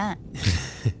you say that?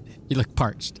 You look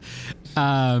parched.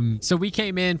 So we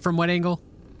came in from what angle?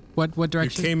 What You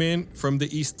direction? came in from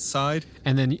the east side,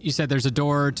 And then you said there's a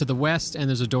door to the west and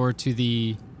there's a door to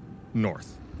the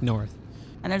north. north.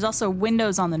 And there's also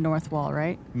windows on the north wall,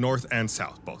 right? North and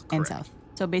south, both. Correct. And south.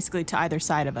 So basically to either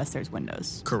side of us, there's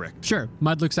windows. Correct. Sure.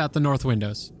 Mud looks out the north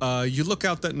windows. You look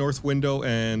out that north window,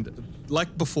 and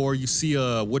like before, you see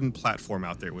a wooden platform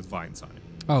out there with vines on it.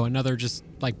 Oh, another just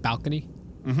like balcony?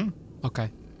 Mm-hmm. Okay.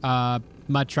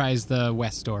 Mud tries the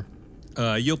west door.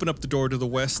 You open up the door to the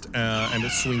west, and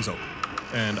it swings open.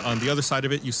 And on the other side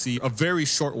of it, you see a very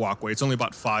short walkway. It's only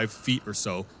about 5 feet or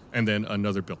so, and then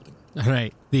another building. All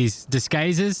right. These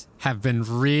disguises have been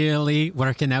really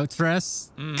working out for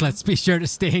us. Let's be sure to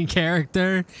stay in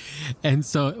character. And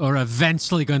so we're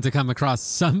eventually going to come across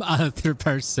some other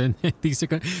person. There's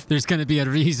going to be a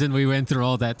reason we went through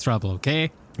all that trouble,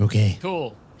 okay? Okay.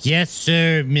 Cool. Yes,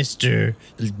 sir, Mr.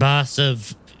 Boss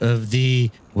of the,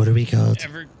 what are we called?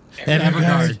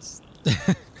 Everguards.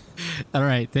 All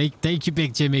right. Thank you,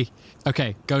 Big Jimmy.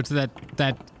 Okay, go to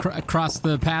that across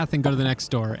the path and go to the next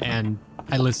door. And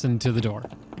I listen to the door.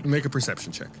 Make a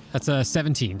perception check. That's a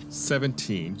 17.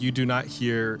 17. You do not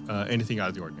hear anything out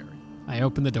of the ordinary. I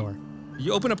open the door.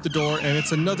 You open up the door, and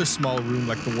it's another small room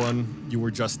like the one you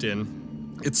were just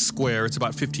in. It's square. It's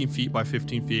about 15 feet by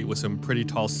 15 feet with some pretty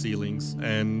tall ceilings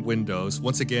and windows.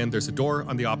 Once again, there's a door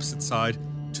on the opposite side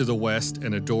to the west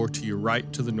and a door to your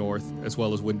right to the north, as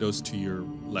well as windows to your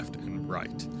left and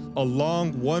right.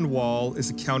 Along one wall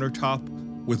is a countertop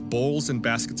with bowls and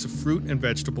baskets of fruit and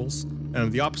vegetables, and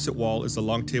on the opposite wall is a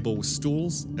long table with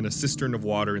stools and a cistern of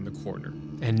water in the corner.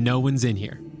 And no one's in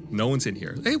here. No one's in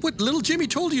here. Hey, what little Jimmy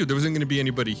told you there wasn't going to be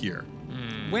anybody here.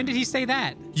 When did he say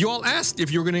that? You all asked if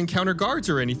you were going to encounter guards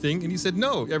or anything, and he said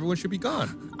no, everyone should be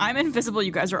gone. I'm invisible.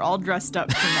 You guys are all dressed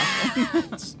up for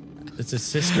nothing. It's a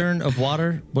cistern of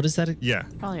water. What is that? Yeah.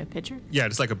 Probably a pitcher. Yeah,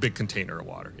 it's like a big container of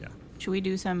water, yeah. Should we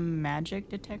do some magic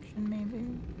detection, maybe?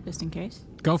 Just in case?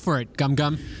 Go for it, Gum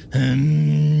Gum.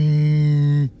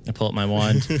 I pull up my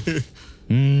wand.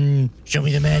 Show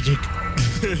me the magic.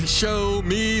 Show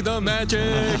me the magic.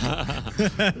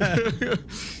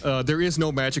 There is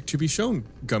no magic to be shown,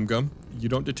 Gum Gum. You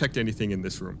don't detect anything in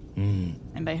this room.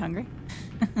 Anybody hungry?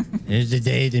 It's the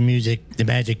day the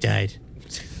magic died.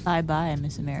 Bye-bye,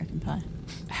 Miss American Pie.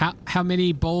 How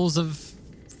many bowls of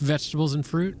vegetables and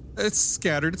fruit? It's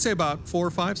scattered. I'd say about 4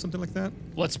 or 5, something like that.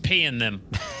 What's paying them?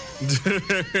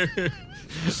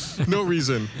 No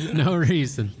reason. No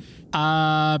reason.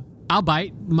 I'll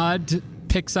bite. Mud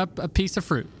picks up a piece of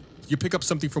fruit. You pick up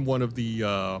something from one of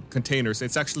the containers.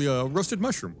 It's actually a roasted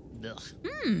mushroom.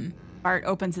 Bart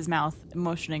opens his mouth,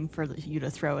 motioning for you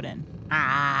to throw it in.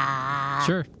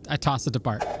 Sure. I toss it to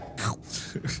Bart.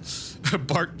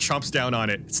 Bart chomps down on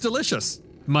it. It's delicious.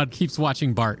 Mud keeps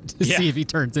watching Bart to see if he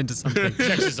turns into something.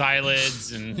 Checks his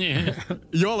eyelids and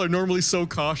Y'all are normally so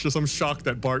cautious. I'm shocked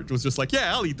that Bart was just like,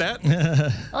 yeah, I'll eat that.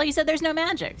 Well, you said there's no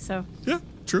magic, so. Yeah,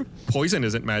 true. Poison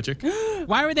isn't magic.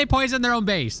 Why would they poison their own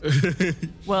base?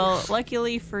 Well,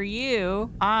 luckily for you,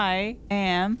 I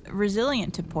am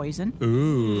resilient to poison.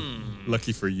 Ooh,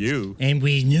 lucky for you. And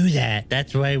we knew that.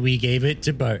 That's why we gave it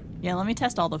to Bart. Yeah, let me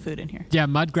test all the food in here. Yeah,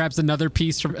 Mud grabs another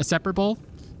piece from a separate bowl.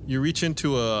 You reach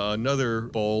into another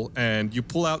bowl and you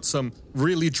pull out some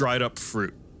really dried up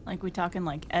fruit. Like we talking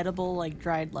like edible, like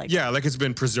dried, like. Yeah, like it's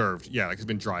been preserved. Yeah, like it's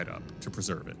been dried up to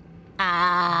preserve it.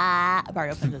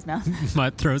 Bart opens his mouth.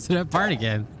 Mud throws it at Bart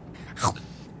again.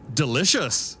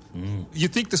 Delicious. You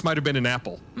think this might have been an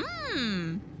apple.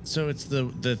 So it's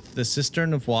the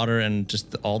cistern of water and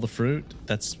just all the fruit.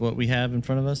 That's what we have in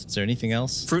front of us. Is there anything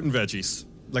else? Fruit and veggies.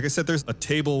 Like I said, there's a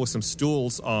table with some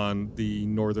stools on the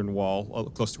northern wall,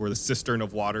 close to where the cistern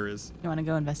of water is. You want to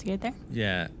go investigate there?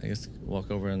 Yeah, I guess walk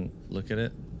over and look at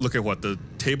it. Look at what, the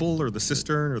table or the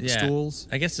cistern or the stools?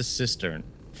 I guess the cistern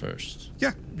first.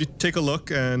 Yeah, you take a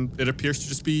look and it appears to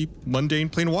just be mundane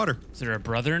plain water. is there a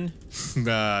brethren?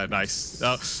 Nice.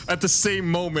 At the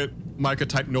same moment, Micah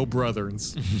typed no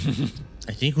brethrens.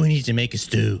 I think we need to make a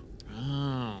stew.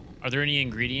 Oh. Are there any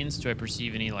ingredients? Do I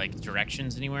perceive any like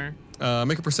directions anywhere?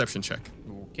 Make a perception check.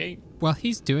 Okay. While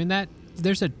he's doing that,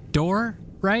 there's a door,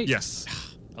 right? Yes.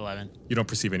 11. You don't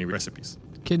perceive any recipes.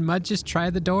 Can Mud just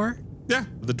try the door? Yeah,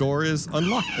 the door is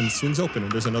unlocked and swings open,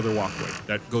 and there's another walkway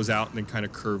that goes out and then kind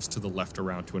of curves to the left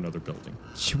around to another building.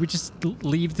 Should we just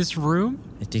leave this room?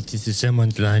 I think this is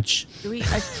someone's lunch. Can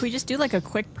we just do like a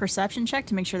quick perception check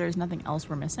to make sure there's nothing else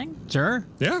we're missing? Sure.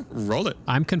 Yeah, roll it.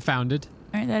 I'm confounded.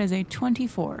 All right, that is a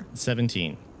 24.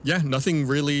 17. Yeah, nothing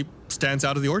really stands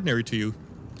out of the ordinary to you.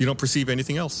 You don't perceive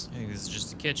anything else. I think this is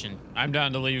just a kitchen. I'm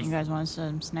down to leave. You guys want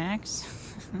some snacks?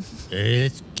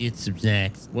 Let's get some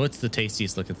snacks. What's the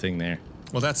tastiest looking thing there?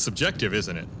 Well, that's subjective,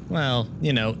 isn't it? Well,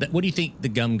 what do you think the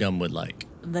Gum Gum would like?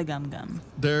 The gum gum.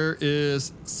 There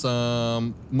is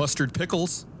some mustard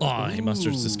pickles. Oh,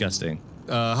 mustard's disgusting.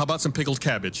 How about some pickled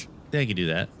cabbage? Yeah, I could do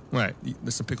that. All right,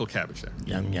 there's some pickled cabbage there.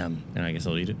 Yum, yum. And I guess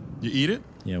I'll eat it. You eat it?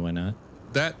 Yeah, why not?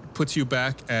 That puts you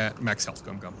back at max health,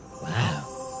 Gum Gum.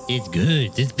 Wow. It's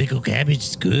good. This pickled cabbage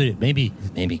is good. Maybe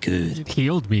good. It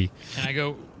healed me. Can I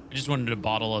go? I just wanted to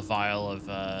bottle a vial of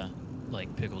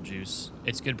like pickle juice.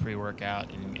 It's good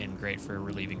pre-workout and great for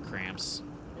relieving cramps.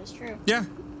 That's true. Yeah,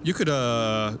 you could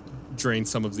drain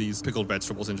some of these pickled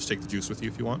vegetables and just take the juice with you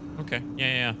if you want. Okay.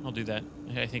 Yeah, I'll do that.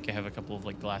 I think I have a couple of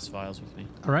like glass vials with me.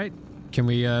 All right. Can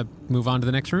we move on to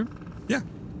the next room? Yeah.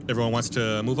 Everyone wants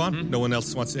to move on? No one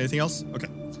else wants anything else? Okay.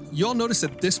 You all notice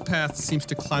that this path seems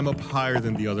to climb up higher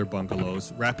than the other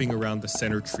bungalows, wrapping around the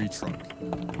center tree trunk.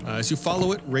 As you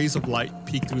follow it, rays of light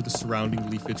peek through the surrounding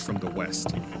leafage from the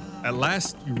west. At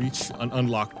last, you reach an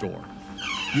unlocked door.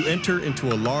 You enter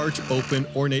into a large, open,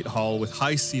 ornate hall with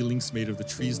high ceilings made of the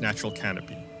tree's natural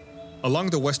canopy. Along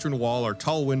the western wall are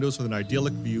tall windows with an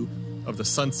idyllic view of the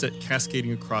sunset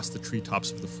cascading across the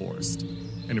treetops of the forest.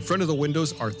 And in front of the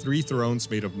windows are 3 thrones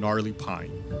made of gnarly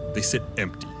pine. They sit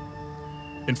empty.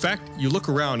 In fact, you look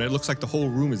around and it looks like the whole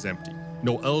room is empty.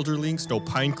 No elderlings, no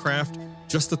pinecraft,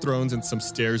 just the thrones and some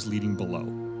stairs leading below.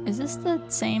 Is this the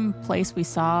same place we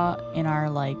saw in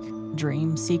our,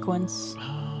 dream sequence?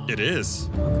 It is.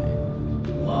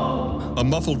 A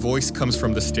muffled voice comes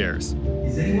from the stairs.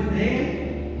 Is anyone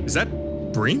there? Is that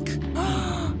Brink?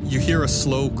 You hear a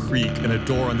slow creak and a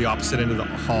door on the opposite end of the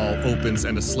hall opens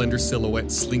and a slender silhouette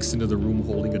slinks into the room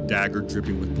holding a dagger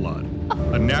dripping with blood.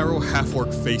 A narrow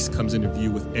half-orc face comes into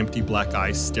view with empty black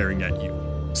eyes staring at you.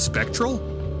 Spectral?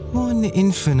 One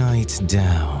infinite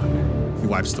down. He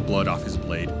wipes the blood off his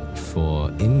blade.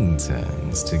 4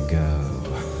 interns to go.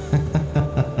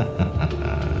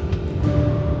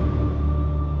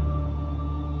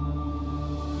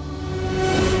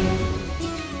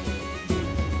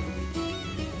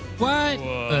 What?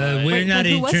 We're not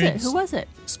Who was it? interns. Who was it?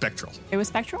 Spectral. It was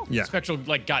Spectral? Yeah. Spectral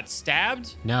got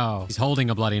stabbed. No, he's holding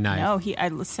a bloody knife. No,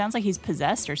 it sounds like he's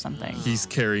possessed or something. He's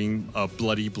carrying a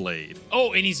bloody blade.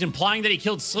 Oh, and he's implying that he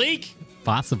killed Sleek.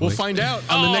 Possibly. We'll find out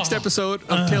on the next episode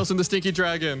of Tales from the Stinky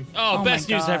Dragon. Oh, Oh best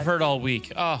my news God. I've heard all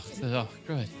week. Oh,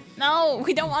 good. No,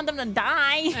 we don't want them to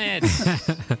die.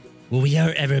 Well, we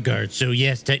are Everguard, so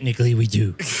yes, technically we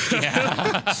do.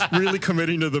 Really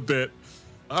committing to the bit.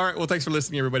 All right, well, thanks for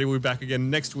listening, everybody. We'll be back again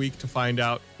next week to find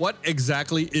out what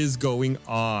exactly is going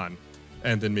on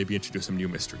and then maybe introduce some new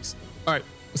mysteries. All right,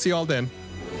 we'll see you all then.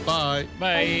 Bye.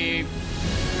 Bye.